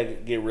spot you got to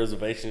get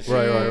reservations. Shit.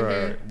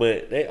 Right.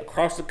 But they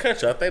across the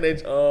country. I think they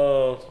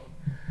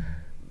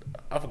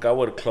I forgot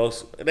what the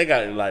close. They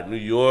got in like New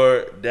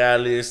York,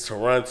 Dallas,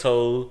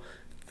 Toronto,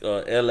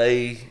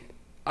 LA,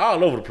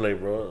 all over the place,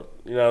 bro.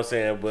 You know what I'm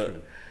saying?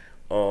 But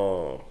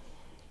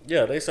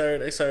yeah, they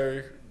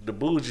serve the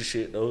bougie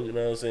shit though. You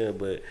know what I'm saying?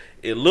 But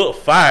it looked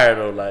fire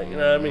though. Like, you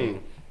know what I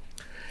mean?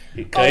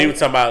 He was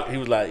talking about. He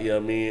was like, yeah,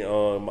 me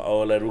and my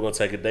old lady, we're gonna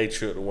take a day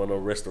trip to one of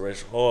those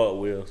Restoration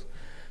Hardwares.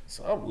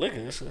 So I'm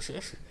looking.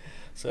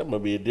 So that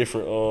might be a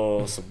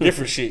different, some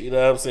different shit. You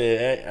know what I'm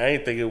saying? I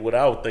ain't thinking what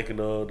I was thinking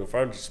of the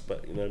furniture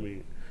spot. You know what I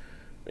mean?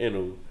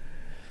 You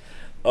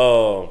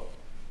know,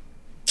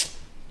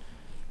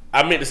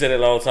 I meant to say that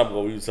a long time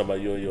ago. We were talking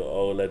about you and your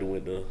old lady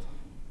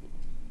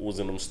was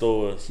in them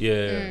stores.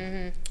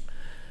 Yeah.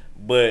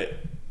 But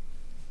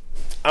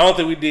I don't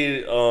think we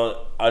did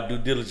our due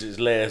diligence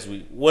last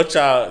week. What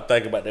y'all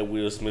think about that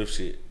Will Smith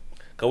shit?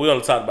 Cause we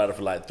only talked about it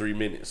for like 3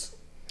 minutes.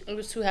 It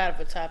was too hot of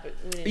a topic.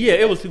 Yeah,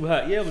 it was too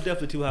hot. Yeah, it was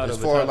definitely too hot. As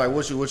of a far as topic.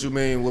 like what you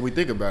mean, what we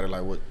think about it,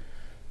 like what?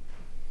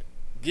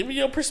 Give me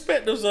your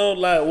perspectives on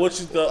like what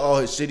you thought.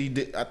 Oh, shit he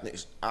did. I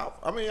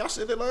mean, I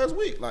said that last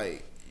week.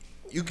 Like,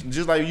 you can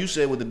just like you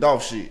said with the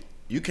Dolph shit.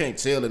 You can't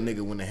tell a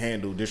nigga when to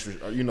handle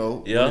disrespect. You know,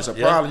 when it's a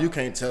problem, you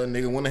can't tell a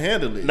nigga when to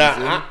handle it.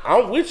 Now,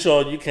 I'm with you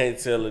on you can't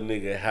tell a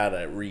nigga how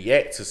to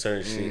react to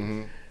certain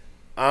shit.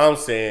 I'm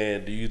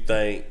saying, do you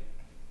think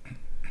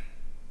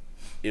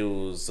it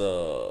was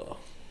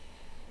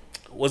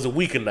it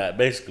weak or not?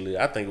 Basically,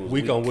 I think it was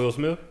weak on Will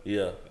Smith.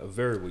 Yeah,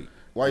 very weak.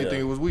 Why you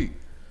think it was weak?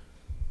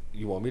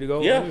 You want me to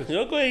go? Yeah,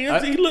 go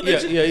ahead. He looked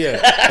at you. Yeah.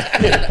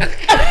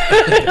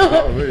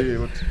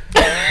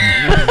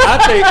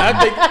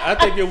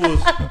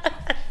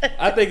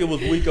 I think it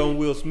was weak on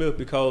Will Smith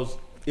because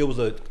it was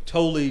a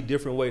totally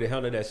different way to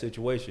handle that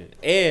situation.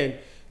 And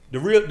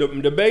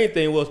the main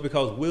thing was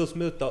because Will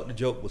Smith thought the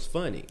joke was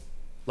funny.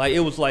 Like,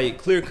 it was like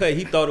clear cut.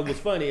 He thought it was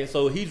funny, and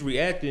so he's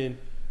reacting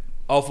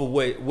off of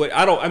what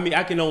I don't. I mean,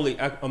 I'm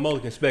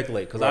only can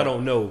speculate because I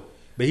don't know.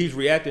 But he's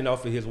reacting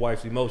off of his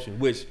wife's emotion,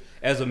 which,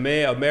 as a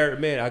married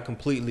man, I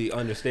completely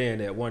understand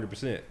that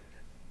 100%.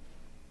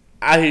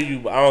 I hear you,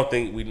 but I don't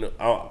think we know,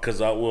 because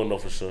I will know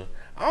for sure.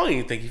 I don't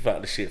even think he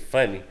found the shit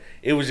funny.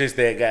 It was just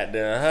that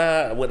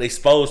goddamn, what they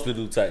supposed to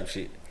do type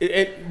shit.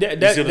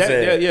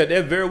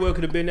 That very well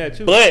could have been that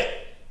too. But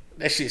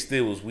that shit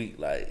still was weak.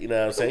 Like, you know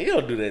what I'm saying? You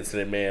don't do that to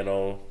that man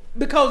on.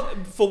 Because,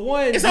 for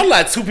one... It's not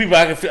like two people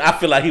I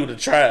feel like he would have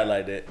tried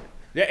like that.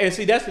 Yeah, and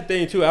see, that's the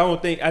thing too. I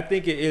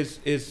think it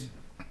is...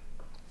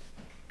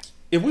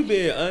 If we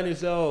being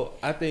honest though,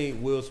 I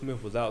think Will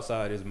Smith was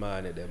outside his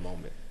mind at that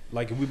moment.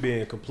 Like, if we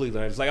being completely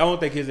honest, like, I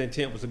don't think his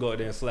intent was to go out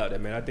there and slap that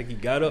man. I think he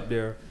got up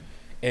there,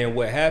 and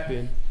what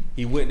happened,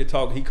 he went to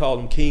talk. He called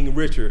him King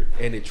Richard,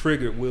 and it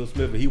triggered Will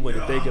Smith. And he went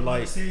to thinking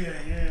like,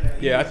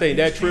 I think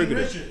that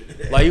triggered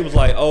him. Like, he was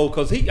like, oh,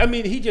 because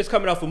he just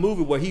coming off a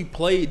movie where he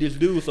played this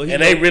dude, so he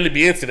and they really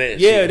be into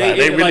that. Yeah, shit.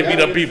 They really like, beat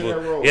up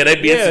people. Yeah, they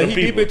be into the people.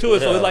 He deep into it,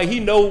 so it's like he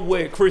know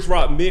what Chris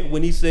Rock meant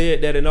when he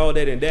said that and all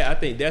that and that. I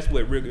think that's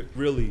what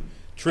really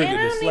triggered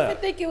the slap. I don't even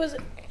think it was.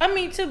 I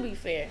mean, to be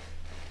fair,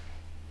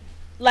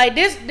 like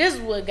this is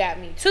what got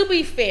me. To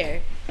be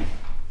fair,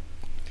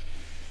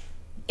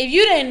 if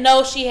you didn't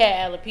know she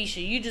had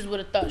alopecia, you just would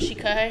have thought she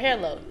cut her hair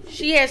low.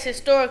 She has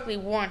historically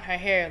worn her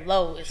hair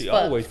low as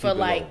fuck for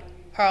like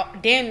her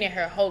damn near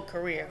her whole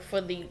career. For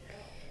the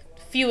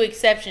few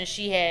exceptions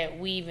she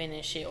had weaving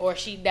and shit, or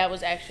that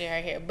was actually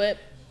her hair, but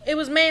it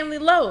was mainly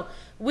low.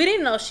 We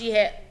didn't know she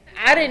had.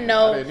 I didn't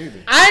know.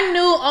 I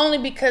knew only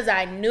because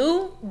I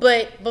knew,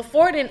 but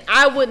before then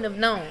I wouldn't have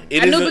known.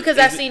 I knew because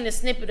I seen the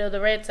snippet of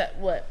the red top.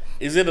 What?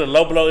 Is it a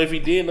low blow if he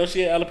did know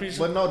she had alopecia?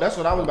 But no, that's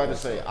what I was about to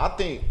say. I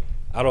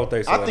don't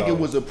think so. I think it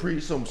was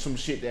some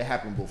shit that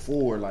happened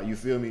before. Like, you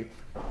feel me?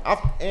 I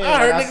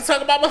heard niggas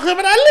talk about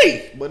Muhammad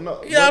Ali. But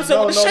no, you know what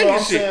I'm saying? I'm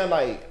saying,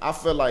 like, I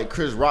feel like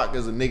Chris Rock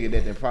is a nigga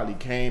that then probably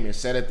came and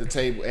sat at the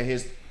table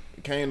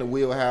came to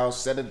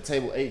Wheelhouse, sat at the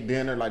table, ate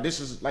dinner. Like, this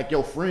is like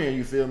your friend.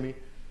 You feel me?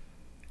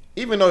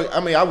 Even though, I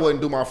mean, I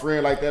wouldn't do my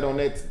friend like that on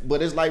that, but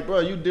it's like,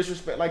 bro, you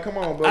disrespect. Like, come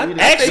on, bro. I think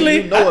it's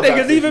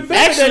even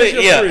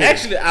better.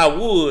 Actually, I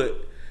would,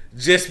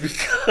 just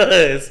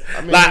because, I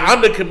mean, like,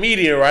 I'm the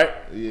comedian, right?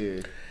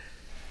 Yeah.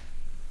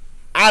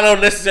 I don't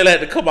necessarily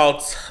have to come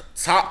out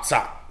top.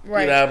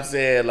 Right. You know what I'm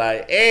saying?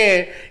 Like,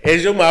 and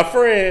as you're my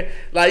friend,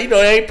 like, you know,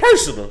 it ain't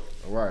personal.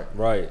 Right.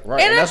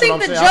 And I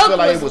think the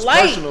joke was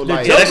light. Personal.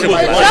 Like, you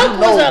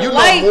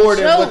know more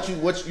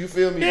than what you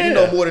feel me. Yeah. You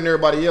know more than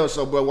everybody else.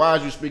 So, but why are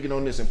you speaking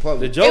on this in public?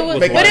 The joke was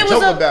making a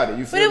joke about it.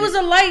 You feel me? But it was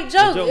a light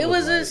joke. It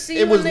was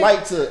it was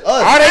light to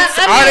us. Are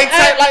they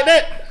tight like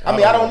that? I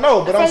mean, I don't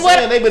know, but I'm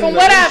saying they've been in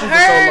the industry for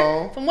so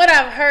long. From what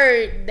I've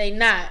heard, they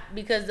not,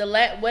 because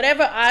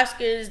whatever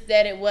Oscars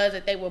that it was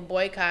that they were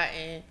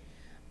boycotting,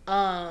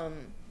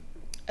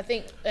 I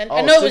think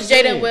I know it was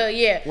Jada Will,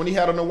 yeah. When he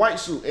had on the white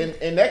suit,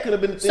 and that could have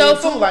been the thing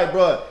too. Like,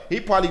 bro, he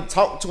probably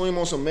talked to him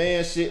on some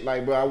man shit.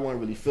 Like, bro, I wasn't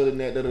really feeling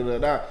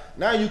that.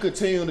 Now you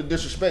continue to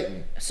disrespect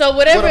me. So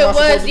whatever it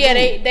was, yeah,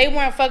 they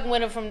weren't fucking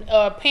with him from.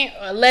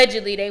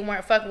 Allegedly, they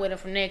weren't fucking with him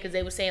from there because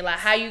they were saying like,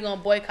 how you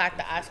gonna boycott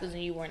the Oscars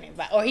when you weren't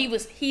invited? Or he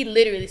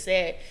literally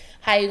said,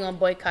 how you gonna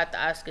boycott the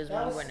Oscars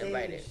when you weren't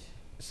invited?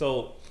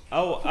 So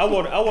I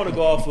want to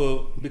go off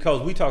of,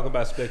 because we talk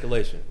about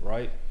speculation,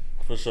 right?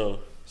 For sure.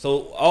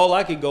 So all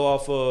I can go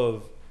off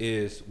of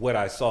is what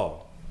I saw,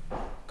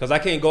 because I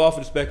can't go off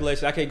of the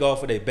speculation. I can't go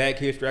off of their back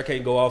history. I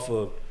can't go off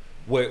of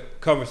what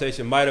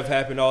conversation might have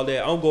happened. All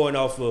that. I'm going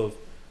off of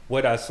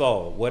what I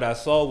saw. What I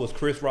saw was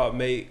Chris Rock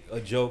made a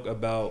joke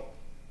about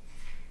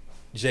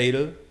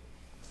Jada.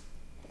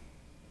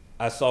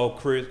 I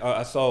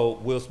saw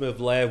Will Smith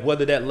laugh.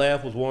 Whether that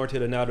laugh was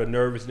warranted or not, or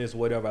nervousness or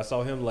whatever, I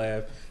saw him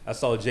laugh. I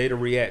saw Jada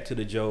react to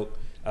the joke.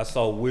 I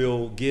saw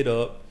Will get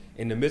up.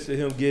 In the midst of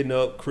him getting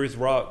up, Chris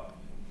Rock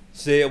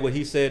said what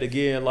he said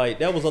again. Like,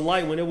 that was a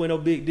light one. It wasn't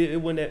no big deal.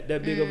 It wasn't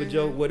that big of a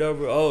joke,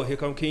 whatever. Oh, here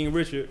come King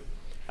Richard.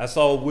 I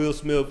saw Will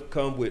Smith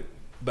come with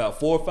about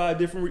 4 or 5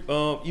 different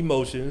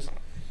emotions.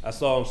 I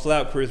saw him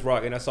slap Chris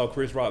Rock, and I saw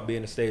Chris Rock be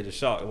in a stage of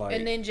shock. Like,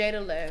 And then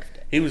Jada left.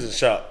 He was in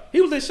shock.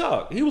 he was in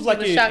shock. He was like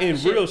was shocked in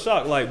as shit. real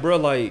shock. Like, bro,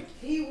 like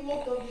He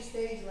walked off the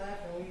stage laughing.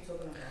 What are you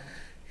talking about?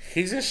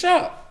 He's in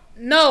shock.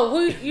 No, who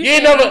You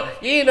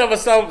ain't never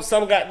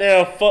some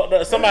goddamn fucked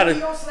up somebody. You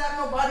don't slap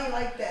nobody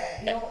like that.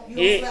 You don't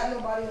Yeah. slap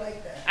nobody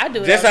like that. I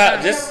do it. Just all the how-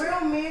 time. just- And a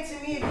real man to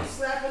me, if you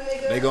slap a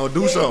nigga, They gonna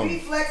do his something.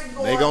 reflex is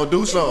They gonna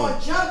do is something.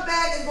 Gonna jump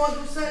back and gonna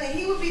do something.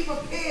 He would be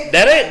prepared.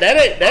 That ain't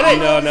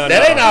No,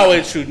 that ain't no.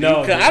 always true, dude. No,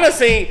 'Cause dude. I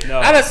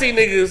done seen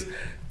niggas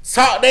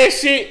talk that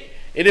shit,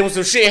 and then when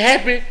some shit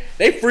happen,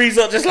 they freeze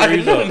up just like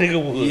freeze another up.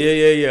 nigga would.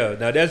 Yeah.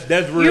 Now that's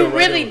real. You right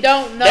really there.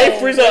 don't know. They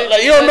freeze up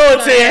like you don't know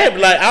until it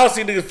happen. Like I don't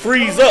see niggas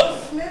freeze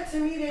up. Smith to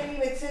me didn't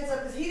even tense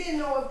up because he didn't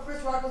know if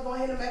Chris Rock was gonna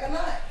hit him back or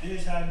not.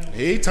 Here's how I know.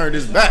 He turned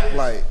his back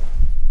like.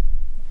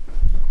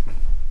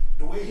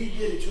 The way he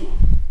did it too.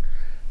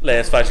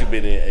 Last fight you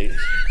been in, H.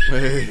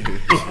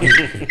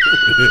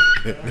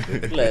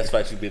 Last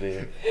fight you been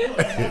in.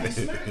 That's how he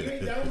smacked.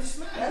 That was a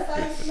smack. That's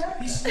how he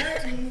smacked. He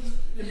smacked him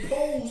and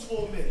posed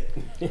for a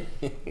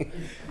minute.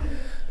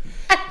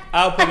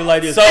 I'll put it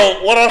like this.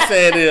 So what I'm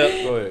saying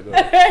is, go ahead.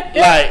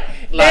 that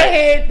like,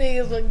 head thing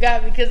is what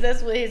got me because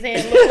that's what his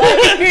hand looked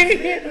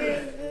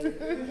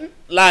like.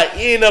 like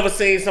you ain't never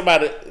seen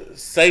somebody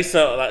say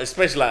something like,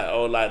 especially like,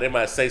 oh, like they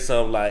might say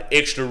something like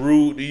extra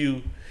rude to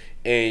you,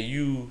 and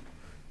you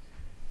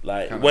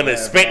like Kinda wasn't laugh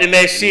expecting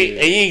out. that shit,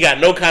 Yeah. and you ain't got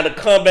no kind of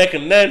comeback or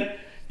nothing.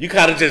 You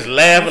kind of just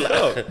laughing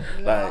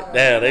like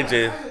damn, they just.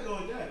 I could go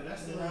with that,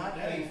 but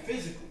that ain't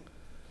physical.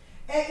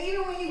 And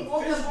even when he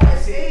walked up on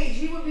the stage,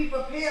 he would be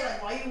prepared.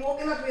 Like, why you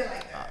walking up here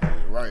like that?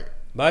 Right.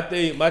 My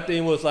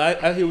thing was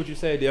like I hear what you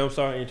said there. I'm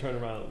sorry, you turn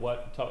around,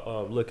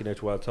 looking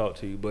at you while I talk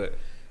to you, but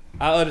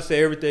I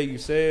understand everything you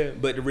said.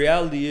 But the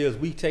reality is,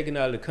 we taking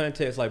out of the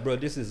context. Like, bro,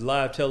 this is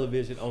live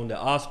television on the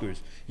Oscars.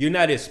 You're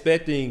not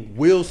expecting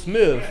Will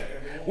Smith.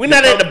 We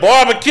not at the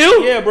barbecue.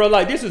 Yeah, bro.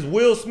 Like, this is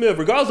Will Smith.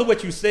 Regardless of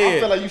what you I said.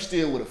 feel like you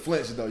still would have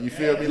flinched though. You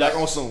feel me? Like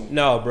on some.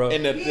 No, bro.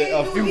 And He a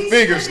ain't do- few he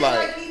fingers stood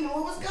there like. he knew it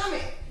was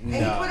coming. And he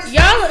Nah. put his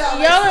Y'all face out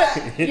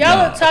like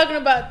that. are talking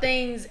about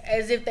things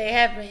as if they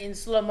happen in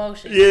slow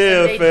motion.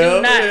 Yeah, And they fam.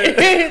 do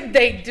not.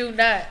 They do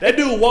not. That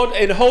dude walked,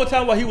 and the whole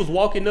time while he was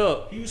walking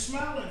up, He was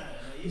smiling at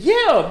him.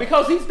 yeah,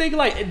 because he's thinking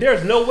like,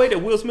 there's no way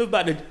that Will Smith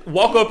about to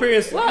walk up here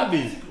and slap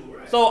me.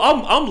 So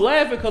I'm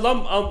laughing because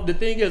I'm the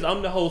thing is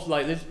I'm the host.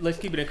 Like let's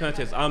keep it in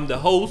context. I'm the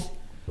host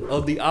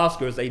of the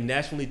Oscars, a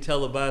nationally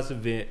televised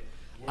event.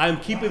 I'm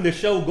keeping the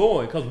show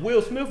going because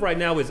Will Smith right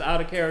now is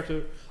out of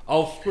character,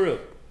 off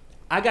script.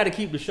 I got to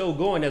keep the show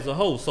going as a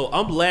host, so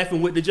I'm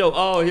laughing with the joke.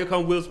 Oh, here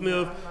come Will Smith.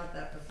 I'm not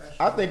that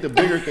professional. I think the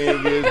bigger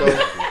thing is though.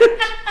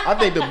 I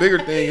think the bigger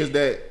thing is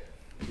that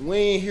we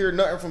ain't hear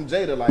nothing from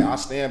Jada. Like I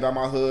stand by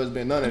my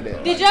husband. None of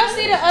that. Did y'all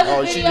see the other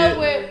Oh, she video did.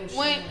 where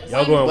when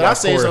Y'all going But I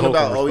seen something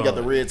about we got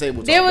the red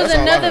table. There talk. was That's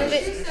all I another heard.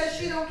 vi- She said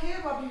she don't care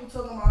about people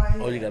talking about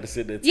her. Oh, you got to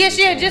sit there. Yeah,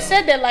 she had just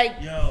said that like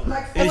Yo,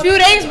 Like, a few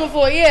days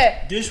before.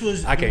 Yeah. this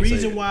was I the can't say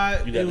reason it. why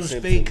You it gotta was say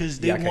fake it. because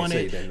they Yeah, I can't say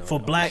wanted that, no, for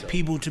no, black so.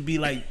 people to be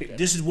like,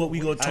 this is what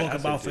we gonna talk I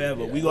about said it,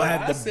 forever. yeah. We gonna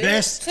have I the said-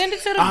 best Send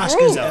it to the Oscars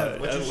group. ever.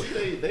 But you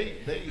see, they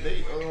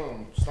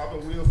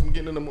stopping Will from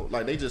getting in the movie.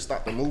 Like they just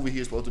stopped the movie he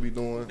was supposed to be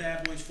doing.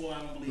 Bad Boys 4, I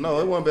don't believe. No,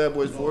 it wasn't Bad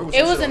Boys 4. It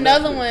some was shit on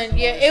another Netflix. one.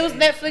 Yeah, it was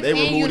Netflix They and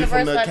removed it Universal.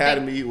 from the I think.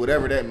 Academy,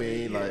 whatever that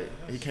means. Like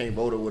he can't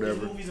vote or This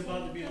whatever. movie's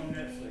about to be on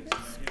Netflix.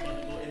 They're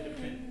about to go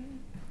independent.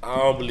 I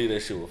don't believe that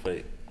shit was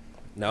fake.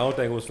 No, I don't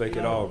think it was fake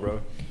at all,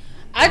 bro.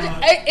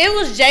 It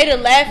was Jada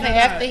laughing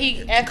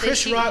after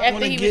Chris he Rock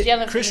was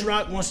yelling. Chris for me.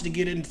 Rock wants to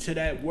get into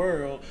that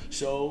world,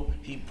 so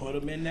he put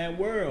him in that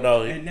world.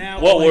 No, and now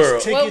what all his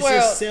world? tickets What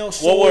is world? sell What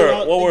sold world?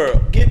 out What to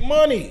world? Get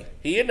money.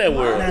 He in that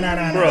world.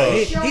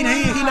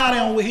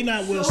 No. He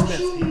not Will Smith.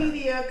 Social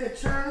media could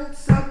turn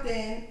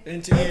something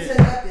Into-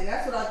 into nothing.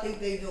 That's what I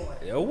think they doing.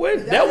 That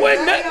wasn't That's nothing.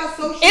 exactly how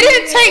social It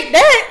didn't media- take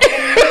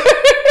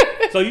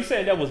that. So you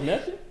saying that was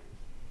nothing?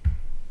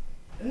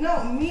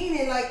 No,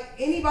 meaning like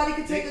anybody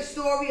could take a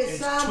story, a It's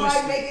soundbite,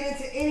 twisted. make it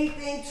into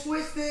anything,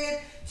 twist it,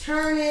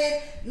 turn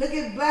it, look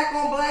at black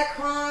on black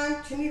crime.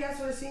 To me, that's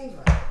what it seems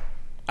like.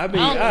 I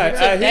mean, I don't I took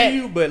hear that.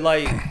 you, but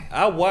like,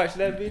 I watched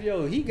that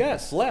video. He got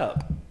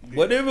slapped.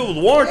 Whatever it was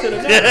warranted or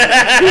not, he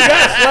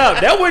got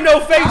slapped. That wasn't no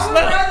fake I would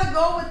slap. rather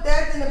go with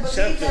that than to Shut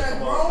believe that a your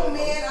mouth, grown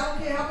man. man, I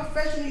don't care how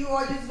professional you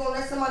are, just gonna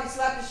let somebody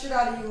slap the shit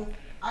out of you.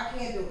 I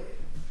can't do it.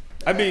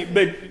 I mean,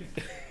 but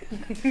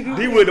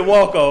D with the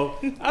walk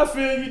off. I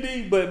feel you,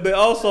 D, but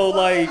also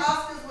like,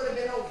 Oscars would have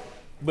been over.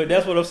 but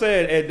that's what I'm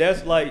saying, and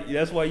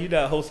that's why you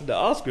not hosting the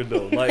Oscars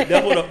though. Like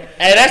that's what.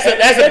 Hey, that's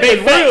a big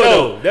real fact,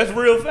 though. though. That's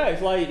real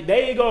facts. Like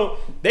they ain't gonna.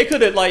 They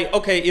could have like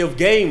okay if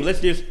Game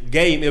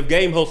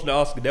hosted the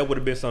Oscar, that would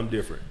have been something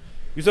different.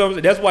 You see what I'm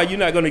saying? That's why you're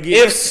not gonna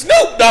get. If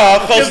Snoop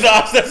Dogg hosted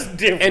us, that's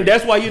different. And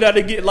that's why you're not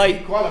to get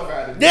like.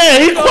 Qualified. yeah,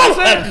 he You know what I'm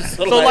qualified. saying? to So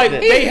something like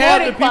that. they He's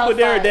have more the than people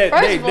there qualified. that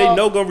First they of all,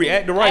 know gonna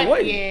react the right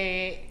way.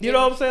 Yeah. You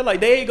know what I'm saying?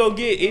 Like they ain't gonna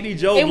get any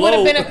Joe It would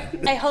Blow. have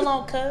been hey, hold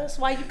on, cuz.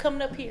 Why you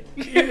coming up here?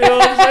 You know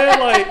what I'm saying?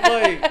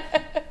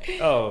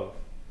 Like, oh,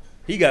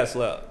 he got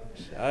slapped.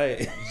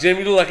 Jimmy,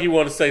 you look like you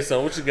want to say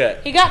something. What you got?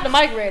 He got the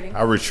mic ready.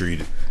 I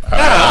retreated. Nah,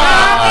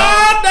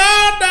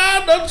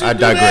 don't you I do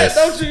digress.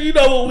 That. Don't you? You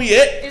know where we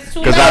at? It's too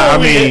Because late. I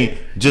mean,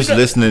 just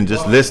listening.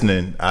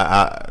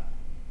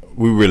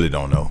 We really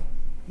don't know.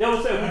 That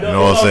was saying we You don't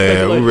know what I'm saying? We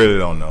speculation. really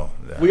don't know.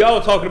 We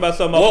all talking about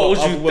something. What off- was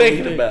off you of what we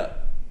thinking think. about?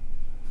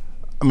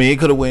 I mean, it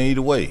could have went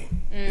either way.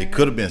 It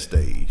could have been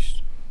staged.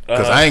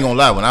 Because I ain't gonna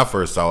lie, when I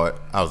first saw it,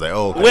 I was like,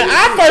 "Oh, okay." When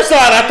I first saw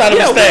it, I thought it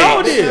was we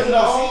all staged.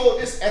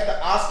 did. It's at the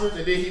Oscars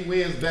and then he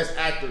wins Best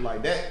Actor.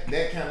 Like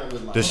that kind of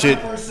was like The shit.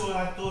 When I first saw it,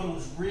 I thought it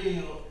was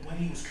real when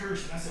he was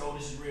cursing. I said, "Oh,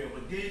 this is real."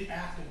 But then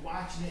after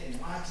watching it and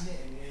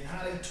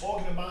how they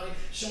talking about it,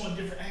 showing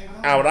different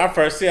angles. When I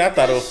first see it, I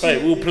thought it was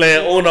fake. We were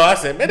playing Uno. I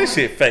said, "Man, this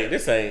shit fake.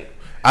 This ain't."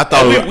 I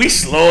thought And we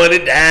slowing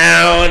it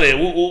down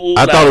and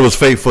I thought it was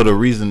fake for the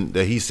reason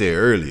that he said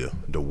earlier.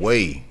 The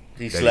way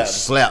He that slapped he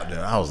slapped him,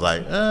 I was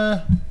like,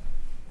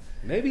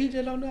 Maybe he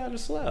just don't know how to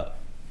slap.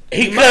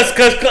 Hey, look,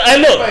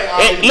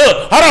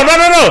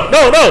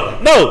 hold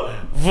on, no.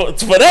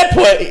 For that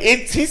point,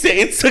 he said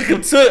it took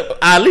him to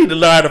Ali to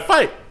learn how to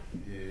fight.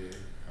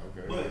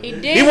 He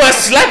did. He wasn't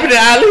slapping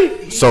at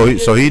Ali.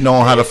 So he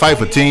known how to fight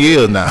for 10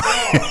 years now.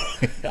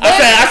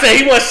 I said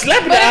he wasn't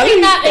slapping But at if Ali.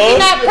 he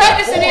not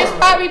practicing, it's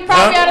probably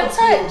out of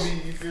touch.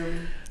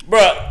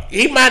 Bro,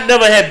 he might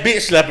never have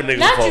bitch slapping niggas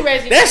Not before. you,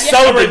 Reggie. That's Yeah.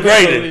 so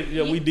degrading.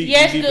 Yeah, we deep.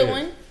 Yes, we deep good in.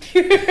 one.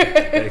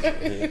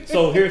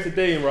 So here's the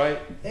thing, right?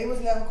 They was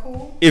never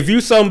cool. If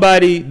you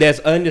somebody that's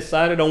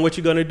undecided on what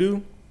you're gonna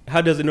do,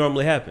 how does it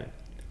normally happen?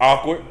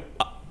 Awkward.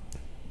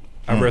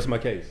 I rest my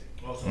case.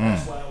 So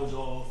that's why it was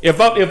all. If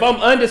I'm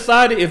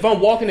undecided, if I'm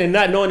walking and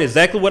not knowing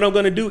exactly what I'm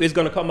gonna do, it's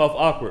gonna come off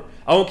awkward.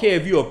 I don't care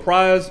if you're a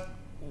prize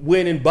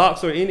winning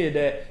boxer or any of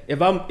that.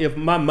 If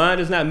my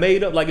mind is not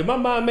made up, like if my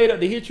mind made up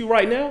to hit you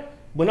right now,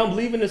 when I'm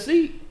leaving the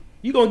seat,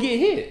 you're gonna get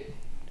hit.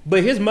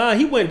 But his mind,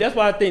 he went. That's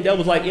why I think that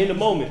was like in the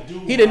moment.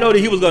 He didn't know that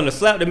he was gonna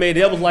slap the man.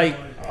 That was like,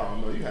 I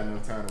don't know. You had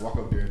enough time to walk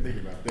up there and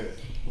think about that.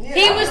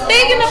 He was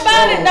thinking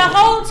about it the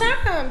whole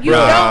time. You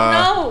don't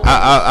know.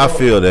 I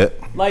feel that.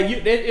 like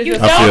it's You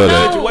just don't I feel a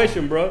that.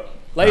 situation, bro.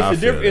 Like I it's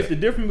the feel difference. that. It's the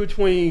difference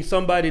between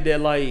somebody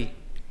that like,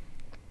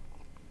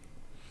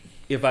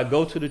 if I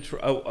go to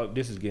the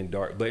this is getting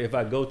dark, but if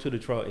I go to the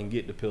trunk and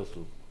get the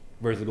pistol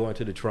versus going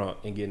to the trunk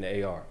and getting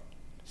the AR,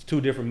 it's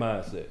two different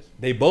mindsets.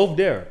 They both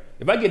there.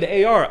 If I get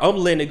the AR, I'm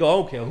letting it go.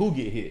 I don't care who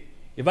get hit.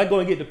 If I go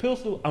and get the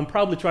pistol, I'm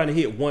probably trying to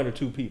hit one or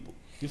two people.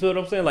 You see what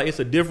I'm saying? Like it's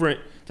a different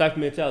type of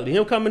mentality.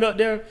 Him coming up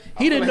there,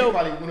 he didn't know. He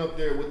probably went up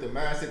there with the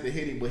mindset to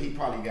hit him, but he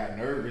probably got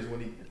nervous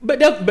when he. But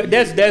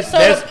that's So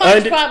the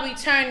punch probably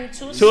turned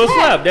into a to a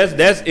slap. slap.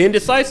 That's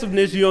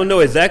indecisiveness. You don't know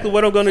exactly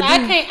what I'm gonna So do.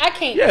 I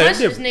can't Yeah, punch it's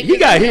this different. nigga. He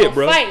got in hit, no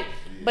bro. Fight.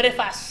 But if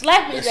I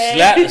slap his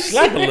ass,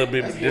 Slap a little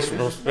bit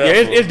disrespectful. Yeah,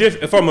 it's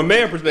different from a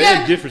man perspective. Yeah,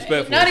 It's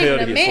disrespectful not as hell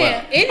even to a get man.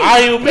 slapped. Any Are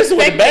you messing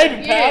with the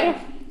baby yeah.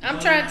 powder? I'm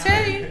trying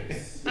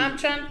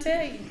to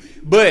tell you.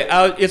 But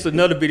it's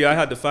another video. I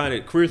had to find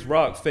it. Chris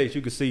Rock's face.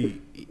 You can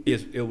see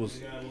it was.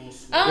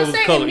 I It was was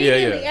saying color- yeah,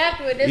 immediately yeah.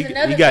 afterward, there's He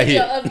another got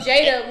video hit. of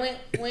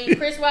Jada when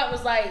Chris Rock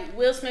was like,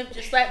 Will Smith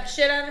just slapped the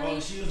shit out of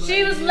me.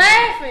 She was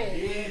like,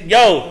 laughing.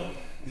 Yo,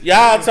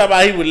 y'all talking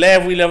about he would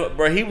laugh. We love,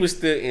 bro. He was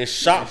still in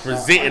shock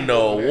presenting the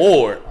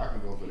award. I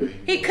can go for that.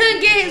 He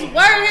couldn't get his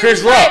word.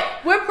 Chris He was like,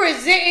 Rock. we're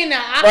presenting the.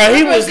 Bro,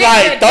 he was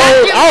like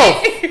thrown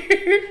off.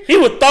 He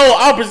was thrown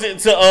opposite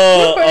to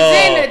We're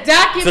presenting the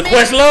document. to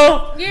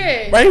Questlove.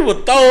 Yeah. Bro, he was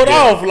thrown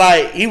off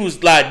like he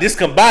was like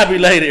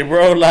discombobulated,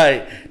 bro.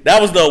 Like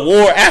that was the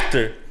award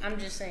after. I'm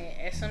just saying,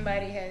 as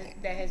somebody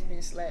that has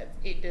been slapped,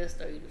 it does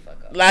throw you the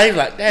fuck up. Like he's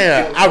like,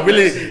 damn, I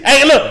really.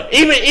 Hey, look,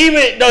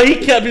 even though he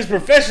kept his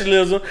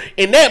professionalism,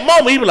 in that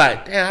moment he was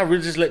like, damn, I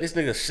really just let this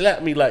nigga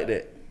slap me like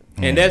that.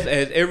 And that's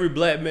as every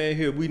black man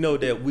here, we know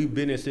that we've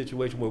been in a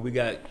situation where we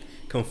got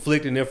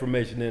conflicting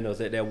information in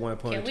us at that one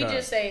point Can in we time.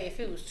 just say if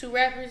it was two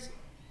rappers,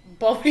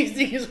 both these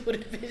niggas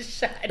would have been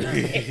shot.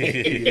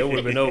 It would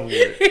have been over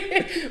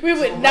with. We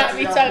would not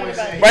be talking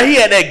about Bro, he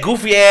had that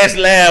goofy ass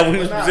laugh when he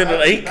was Nah,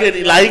 presenting. I- He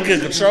couldn't I-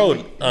 control it.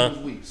 He was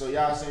weak. So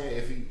y'all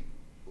saying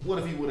what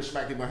if he would have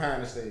smacked him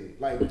behind the stage?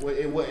 Like it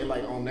wasn't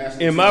like on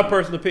national. In my TV.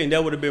 personal opinion,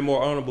 that would have been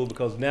more honorable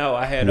because now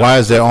I had. Why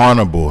is that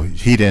honorable?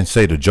 He didn't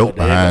say the joke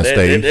behind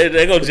stage.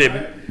 There go Jimmy.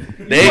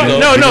 There you go.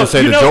 No, He no. didn't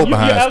say the joke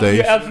behind stage.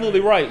 You're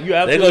absolutely right. You're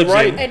There go absolutely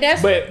right. Jimmy. And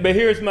that's- But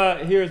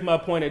here's my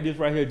point at this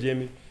right here,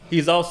 Jimmy.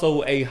 He's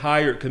also a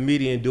hired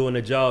comedian doing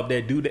a job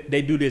they do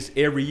this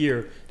every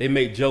year. They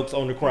make jokes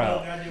on the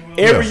crowd.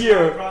 Every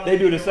year they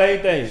do the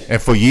same thing.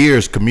 And for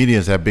years,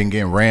 comedians have been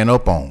getting ran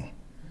up on.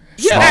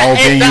 Small at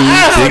the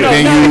venues,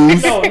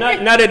 big venues. No,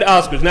 not at the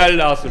Oscars. Not at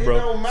the Oscars,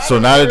 bro. So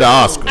not at the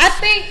Oscars. I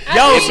think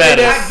Y'all say I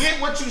that. get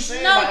what you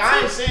saying. No, like, I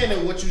ain't saying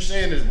that what you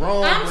saying is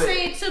wrong. I'm but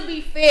saying to be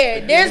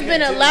fair, there's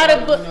been a lot of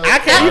You books. know, You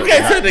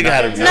can't tell nigga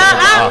how to do No,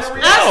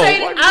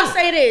 it. I'll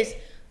say this.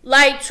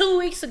 Like 2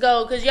 weeks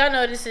ago, because y'all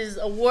know this is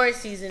award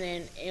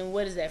season and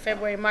what is that,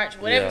 February, March,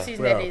 whatever Yeah.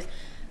 season that is.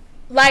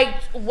 like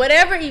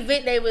whatever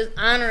event they was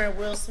honoring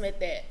Will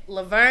Smith at,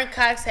 Laverne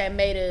Cox had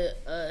made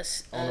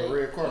On the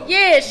red carpet.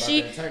 Yeah, About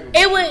she the entanglement.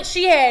 it was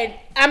she had.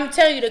 I'm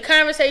telling you, the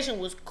conversation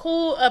was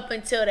cool up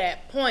until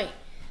that point,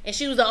 and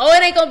she was like, "Oh,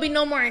 it ain't gonna be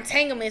no more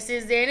entanglements,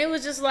 is there?" And it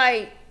was just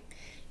like,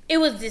 it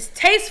was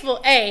distasteful,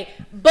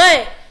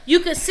 but you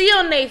could see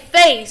on their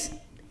face.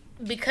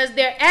 Because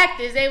they're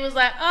actors, they was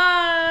like,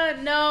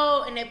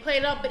 no, and they played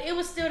it up, but it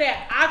was still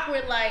that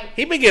awkward, like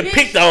He been getting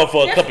picked on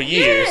for a couple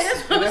years. Yeah,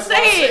 that's what I'm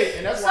saying.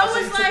 And that's So why I say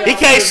it's he like took He out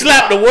can't his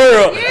slap the mouth.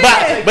 world,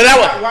 Yeah. but that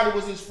was. While he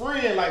was his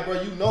friend, like, bro,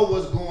 you know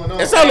what's going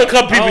on. It's only a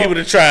couple people he would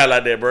have tried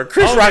like that, bro.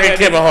 Chris Oh, Rock yeah, and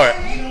Kevin Hart.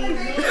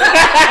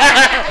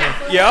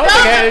 Yeah, I don't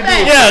think I had to do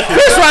it. Yeah,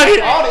 Chris Rock.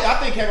 I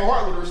think Kevin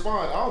Hart would have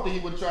responded. I don't think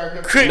he would have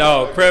tried Kevin.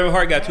 No, Kevin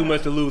Hart got too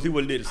much to lose. He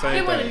would have did the he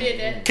same wouldn't have thing.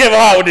 did that. Kevin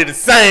Hart would did the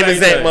same Same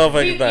exact thing.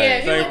 motherfucking Yeah,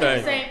 thing. he Same would do the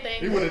thing. same thing.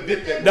 He would have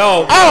dipped that.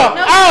 No.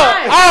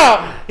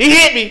 He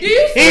hit me. Do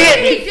you see He what hit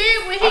he me.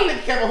 did when I he?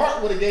 think Kevin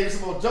Hart would have gave him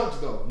some more jokes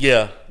though.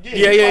 Yeah. Yeah.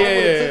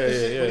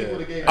 He would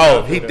have gave.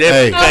 Oh, he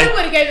definitely. Oh, he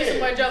would have gave him some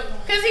more jokes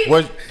because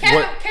Kevin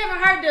What-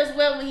 Hart does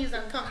well when he's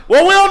uncomfortable.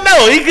 Well, we don't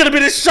know. He could have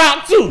been in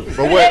shock too.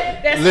 But what?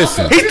 That's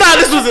Listen, also He thought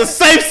this was a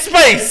safe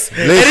space,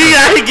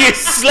 and he gets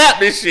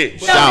slapped and shit.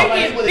 So Shout.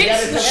 he get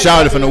bitched.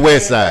 shout it from the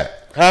west side.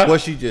 Huh?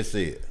 What she just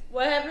said.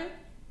 What happened?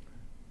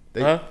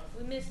 They Huh?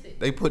 We missed it.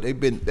 they put they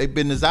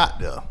business out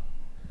there.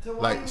 So why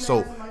Like, you so-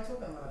 mad somebody talking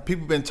about it?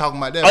 People been talking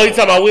about that. Oh, you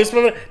talking about Will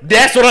Smith?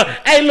 That's what I.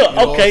 Hey, look. You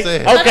know what Okay. I'm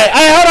saying? Okay.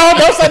 Hey, hold on.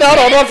 Don't say that. Hold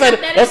on. Don't say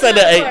that. Don't say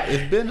that. Hey.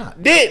 It's been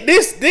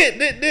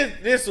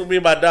out. This what me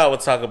and my dog would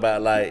talk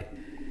about. Like,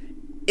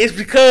 it's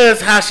because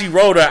how she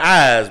rolled her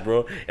eyes,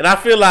 bro. And I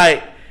feel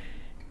like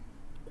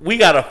we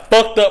got a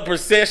fucked up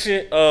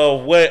perception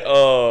of what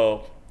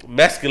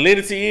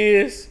masculinity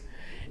is.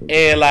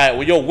 And like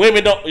when your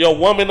woman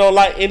don't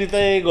like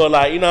anything, or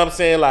like, you know what I'm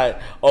saying, like,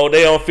 oh,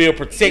 they don't feel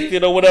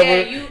protected or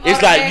whatever. Yeah,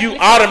 It's like you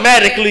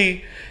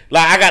automatically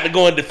like, I got to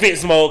go in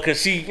defense mode because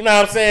she, you know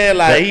what I'm saying,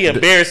 like he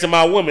embarrassing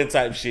my woman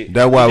type shit.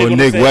 That's why You when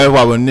dig what I'm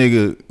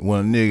saying?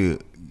 when a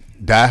nigga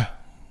die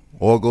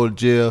or go to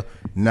jail,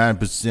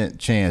 9%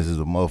 chance is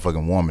a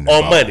motherfucking woman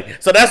On involved. money.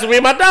 So that's what me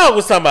and my dog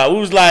was talking about. We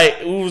was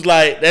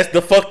like, that's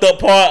the fucked up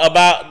part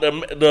about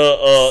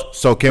the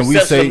So can we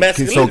perception say? of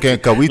masculinity.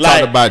 Cause we Like,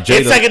 talked about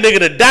it take a Jada. nigga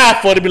to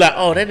die for it to be like,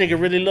 oh, that nigga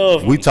really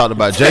love me. We talked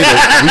about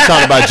Jada. We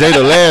talked about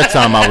Jada last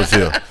time I was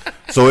here.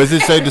 So is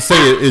it safe to say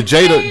is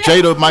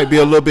Jada might be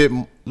a little bit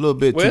Well,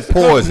 too it's a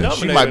common poison?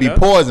 She might be denominator,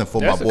 poison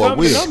for That's my a boy common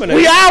Will. denominator.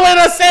 We always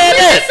done said We've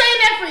been that. saying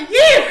that for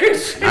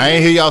years. I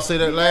ain't hear y'all say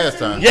that last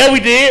time. Yeah, we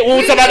did. When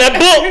we talking about that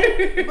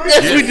book. But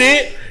Yes, we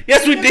did.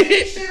 Yes, we You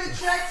did. should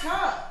attract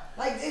her.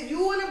 Like, if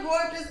you wouldn't have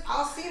brought up this,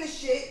 I'll see the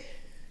shit.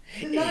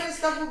 None of this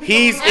stuff would be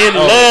He's going in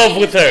on. love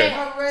with her.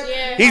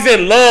 Yeah. He's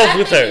in love I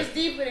with think her. it's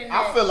deeper than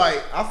I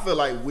that. feel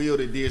like Will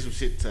that did some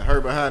shit to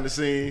her behind the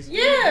scenes.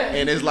 Yeah.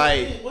 And it's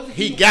like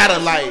he gotta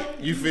like,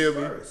 you feel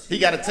me? He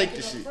gotta take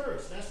the shit.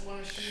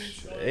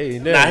 Hey,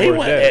 Nah, he never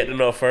wasn't that.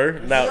 acting up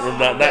first. Not We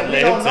let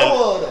him don't tell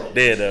know it. her though.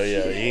 There though,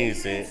 yeah, he ain't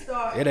seen it.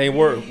 It ain't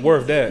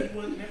worth that.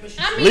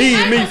 I mean, Leave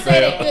I me, don't say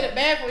that fam. good or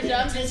bad for you.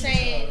 I'm just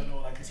saying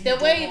the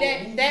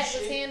way that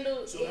was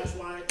handled.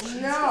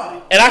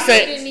 No. And I It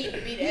say, didn't need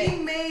to be He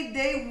that. made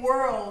their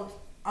world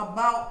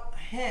about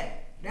him.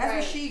 That's Right.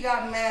 what she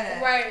got mad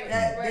at. Right,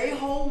 That right. their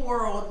whole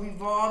world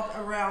revolved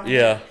around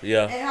yeah, him.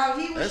 yeah. And how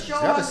he was That's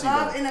showing jealousy,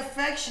 love though. and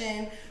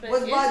affection But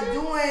was by is it?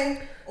 doing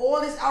all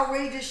this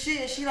outrageous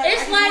shit. And she like,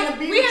 It's I just like, want to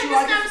be we with had you.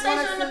 I this just want conversation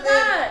us on to the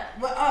live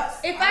pod. with us.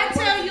 If I I don't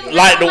tell want you, to be-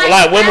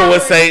 Like women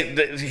would flowers. say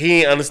that he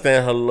ain't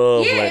understand her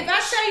love. Yeah, like, if I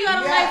tell you I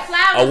don't Yes. like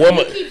flowers, A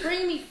woman- and you keep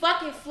bringing me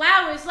fucking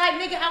flowers. Like,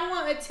 nigga, I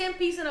want a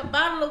 10-piece and a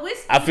bottle of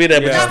whiskey. I feel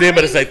that, but Yeah. you still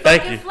better say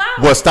thank you.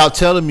 Well, stop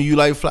telling me you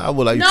like flowers.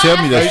 Like, No, tell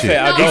me that I shit. said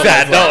I no, don't He said,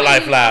 I I'm don't like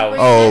bringing- flowers.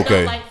 I'm Oh, bringing okay. I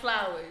don't like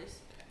flowers.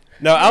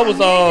 No, I was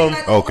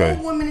Like, okay.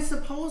 All women is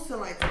supposed to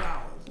like flowers.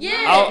 Yeah,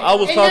 I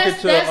was and talking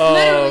that's, to, that's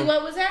literally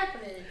what was happening.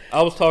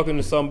 I was talking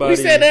to somebody. We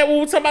said that when we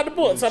were talking about the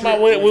book. Talking about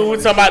when we were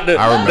talking about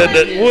I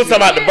remember. we were talking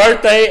about the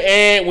birthday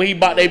and when he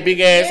bought that big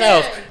ass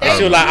Yeah. house. And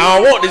she was like, I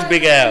don't want this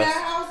big That house.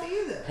 house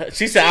either.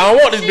 She said, I don't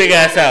want this big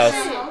ass house.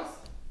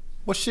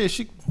 Well, shit,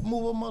 she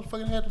move her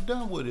motherfucking head to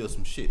Dunwood or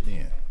some shit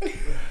then.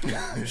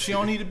 She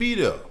don't need to be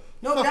there.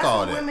 No, Fuck that's all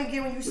what that. women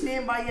get when you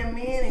stand by your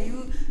man and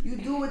you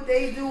do what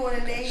they do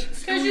and they.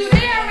 Cause you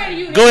there already.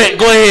 You Go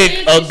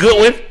ahead.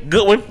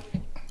 Good one.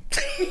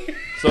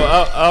 So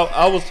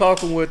I was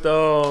talking with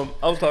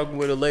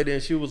a lady,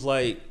 and she was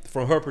like,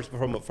 from her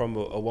from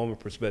a woman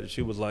perspective,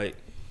 she was like,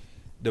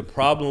 the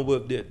problem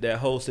with that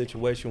whole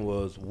situation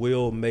was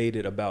Will made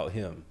it about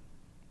him,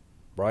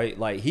 right?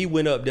 Like he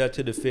went up there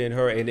to defend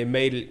her, and it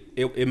made it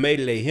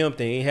a him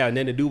thing. It had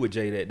nothing to do with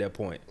Jada at that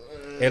point.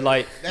 And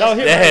like, no,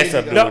 That had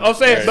something to do no, I'm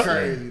saying,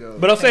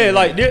 with but I'm saying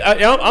like,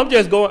 I'm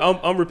just going,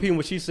 I'm repeating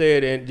what she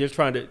said and just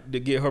trying to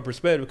get her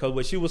perspective, because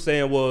what she was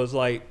saying was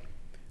like,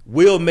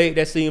 Will made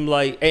that seem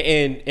like,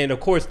 and of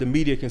course the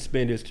media can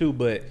spin this too,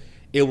 but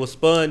it was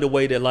spun the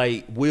way that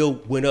like Will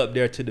went up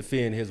there to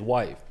defend his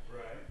wife,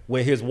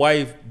 when his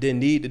wife didn't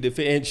need to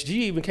defend. And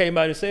she even came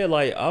out and said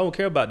like, I don't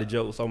care about the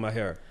jokes on my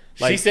hair.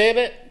 Like, she said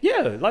that?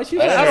 Yeah, like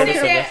she. I I heard don't. her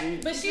say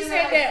that. But she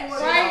said that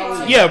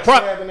prior to. Yeah,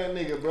 Stabbing that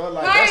nigga, bro.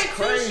 Like Prior that's to,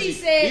 crazy. she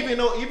said-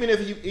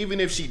 even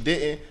if she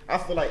didn't, I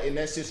feel like in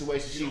that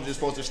situation she was just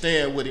supposed to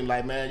stand with him.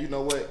 Like, man, you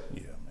know what?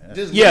 Yeah, man.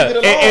 Just Yeah, leave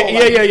it alone.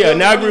 Like, yeah. you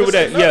And I don't agree with need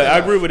that. to say Yeah, I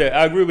nothing. agree with that.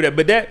 I agree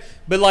with that.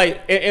 But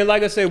like, and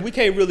like I said, we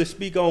can't really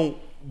speak on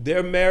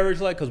their marriage,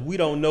 like, because we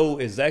don't know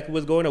exactly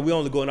what's going on. We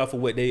only going off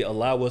of what they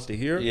allow us to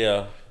hear.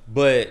 Yeah.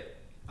 But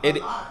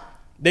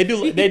they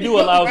do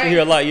allow us to hear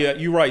a lot. Yeah,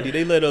 you're right. Dude.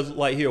 They let us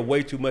like hear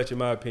way too much, in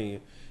my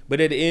opinion. But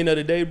at the end of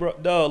the day, bro,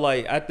 dog,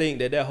 like I think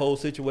that whole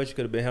situation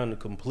could have been handled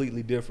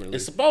completely differently.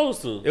 It's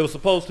supposed to. It was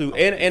supposed to,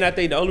 and I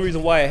think the only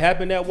reason why it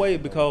happened that way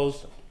is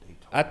because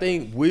I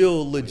think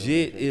Will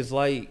legit is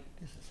like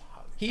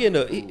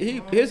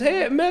his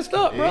head messed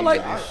up, bro.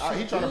 Like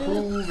He trying to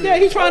prove. yeah,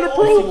 he's trying to What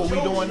prove.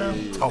 we doing now?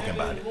 Talking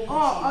about it.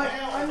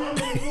 I'm in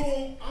the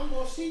room. I'm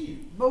gonna see you.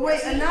 But wait,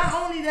 and not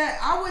only that,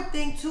 I would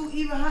think too,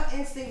 even her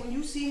instinct when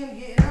you see him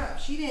getting up,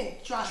 she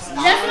didn't try to stop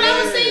him. That's what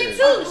I was saying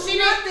too. She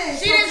Nothing. didn't.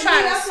 She didn't try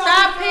to That's why I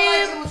stop feel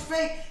like him. it was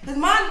fake. Cause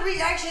my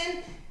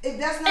reaction, if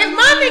that's not If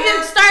my moving nigga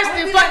her, starts I'ma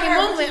to be fucking like,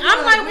 "Hey, moving, you I'm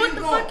doing? like, Where what you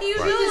the going?" fuck are you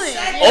She doing? just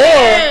said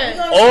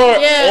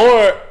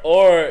Yeah.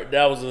 Or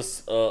that was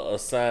a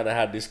sign of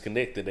how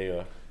disconnected they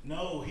are.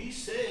 No, he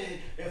said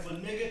if a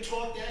nigga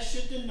talk that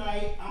shit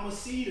tonight, I'ma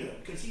see them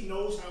because he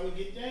knows how we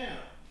get down.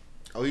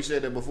 Oh, he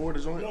said that before the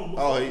joint. No,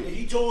 Oh,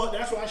 he told her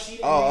that's why she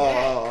didn't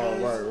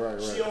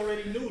right. She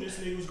already knew this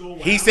nigga was going.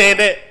 He said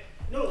that.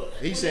 No,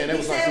 He saying that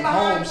was He like said some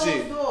behind home closed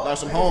shit, doors. like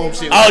some home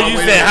shit. Oh, you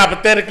saying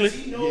hypothetically?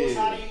 he knows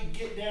Yeah. how to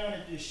get down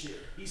at this shit.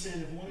 He said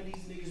if one of these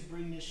niggas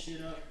bring this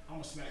shit up,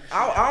 I'ma smack the shit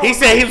out. He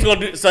said he was gonna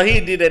do. So he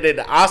did that at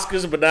the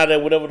Oscars, but not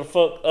at whatever the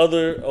fuck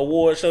other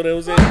award show that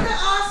was in. Fuck the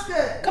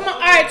Oscar. Come on, all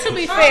right. To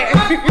be fair,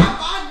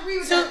 I agree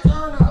with that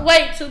turn up.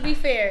 wait. To be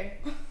fair,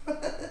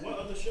 What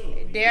other show?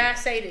 dare I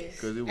say this?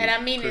 'Cause it was And I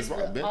mean Chris this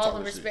Rock with been all the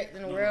talking respect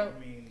in the No, world. I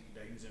mean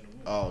that he was in the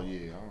women. Oh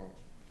yeah. I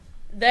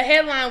don't- The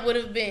headline would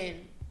have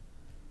been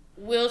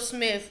Will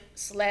Smith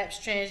slaps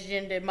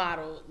transgender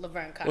model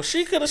Laverne Cox. Well,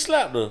 she could have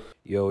slapped her.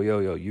 Yo,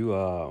 you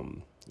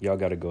y'all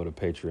got to go to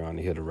Patreon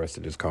to hear the rest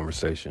of this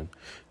conversation.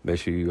 Make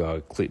sure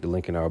you click the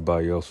link in our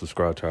bio,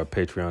 subscribe to our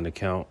Patreon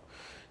account,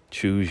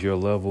 choose your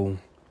level,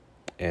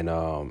 and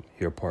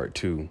hear part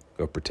 2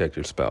 of Protect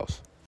Your Spouse.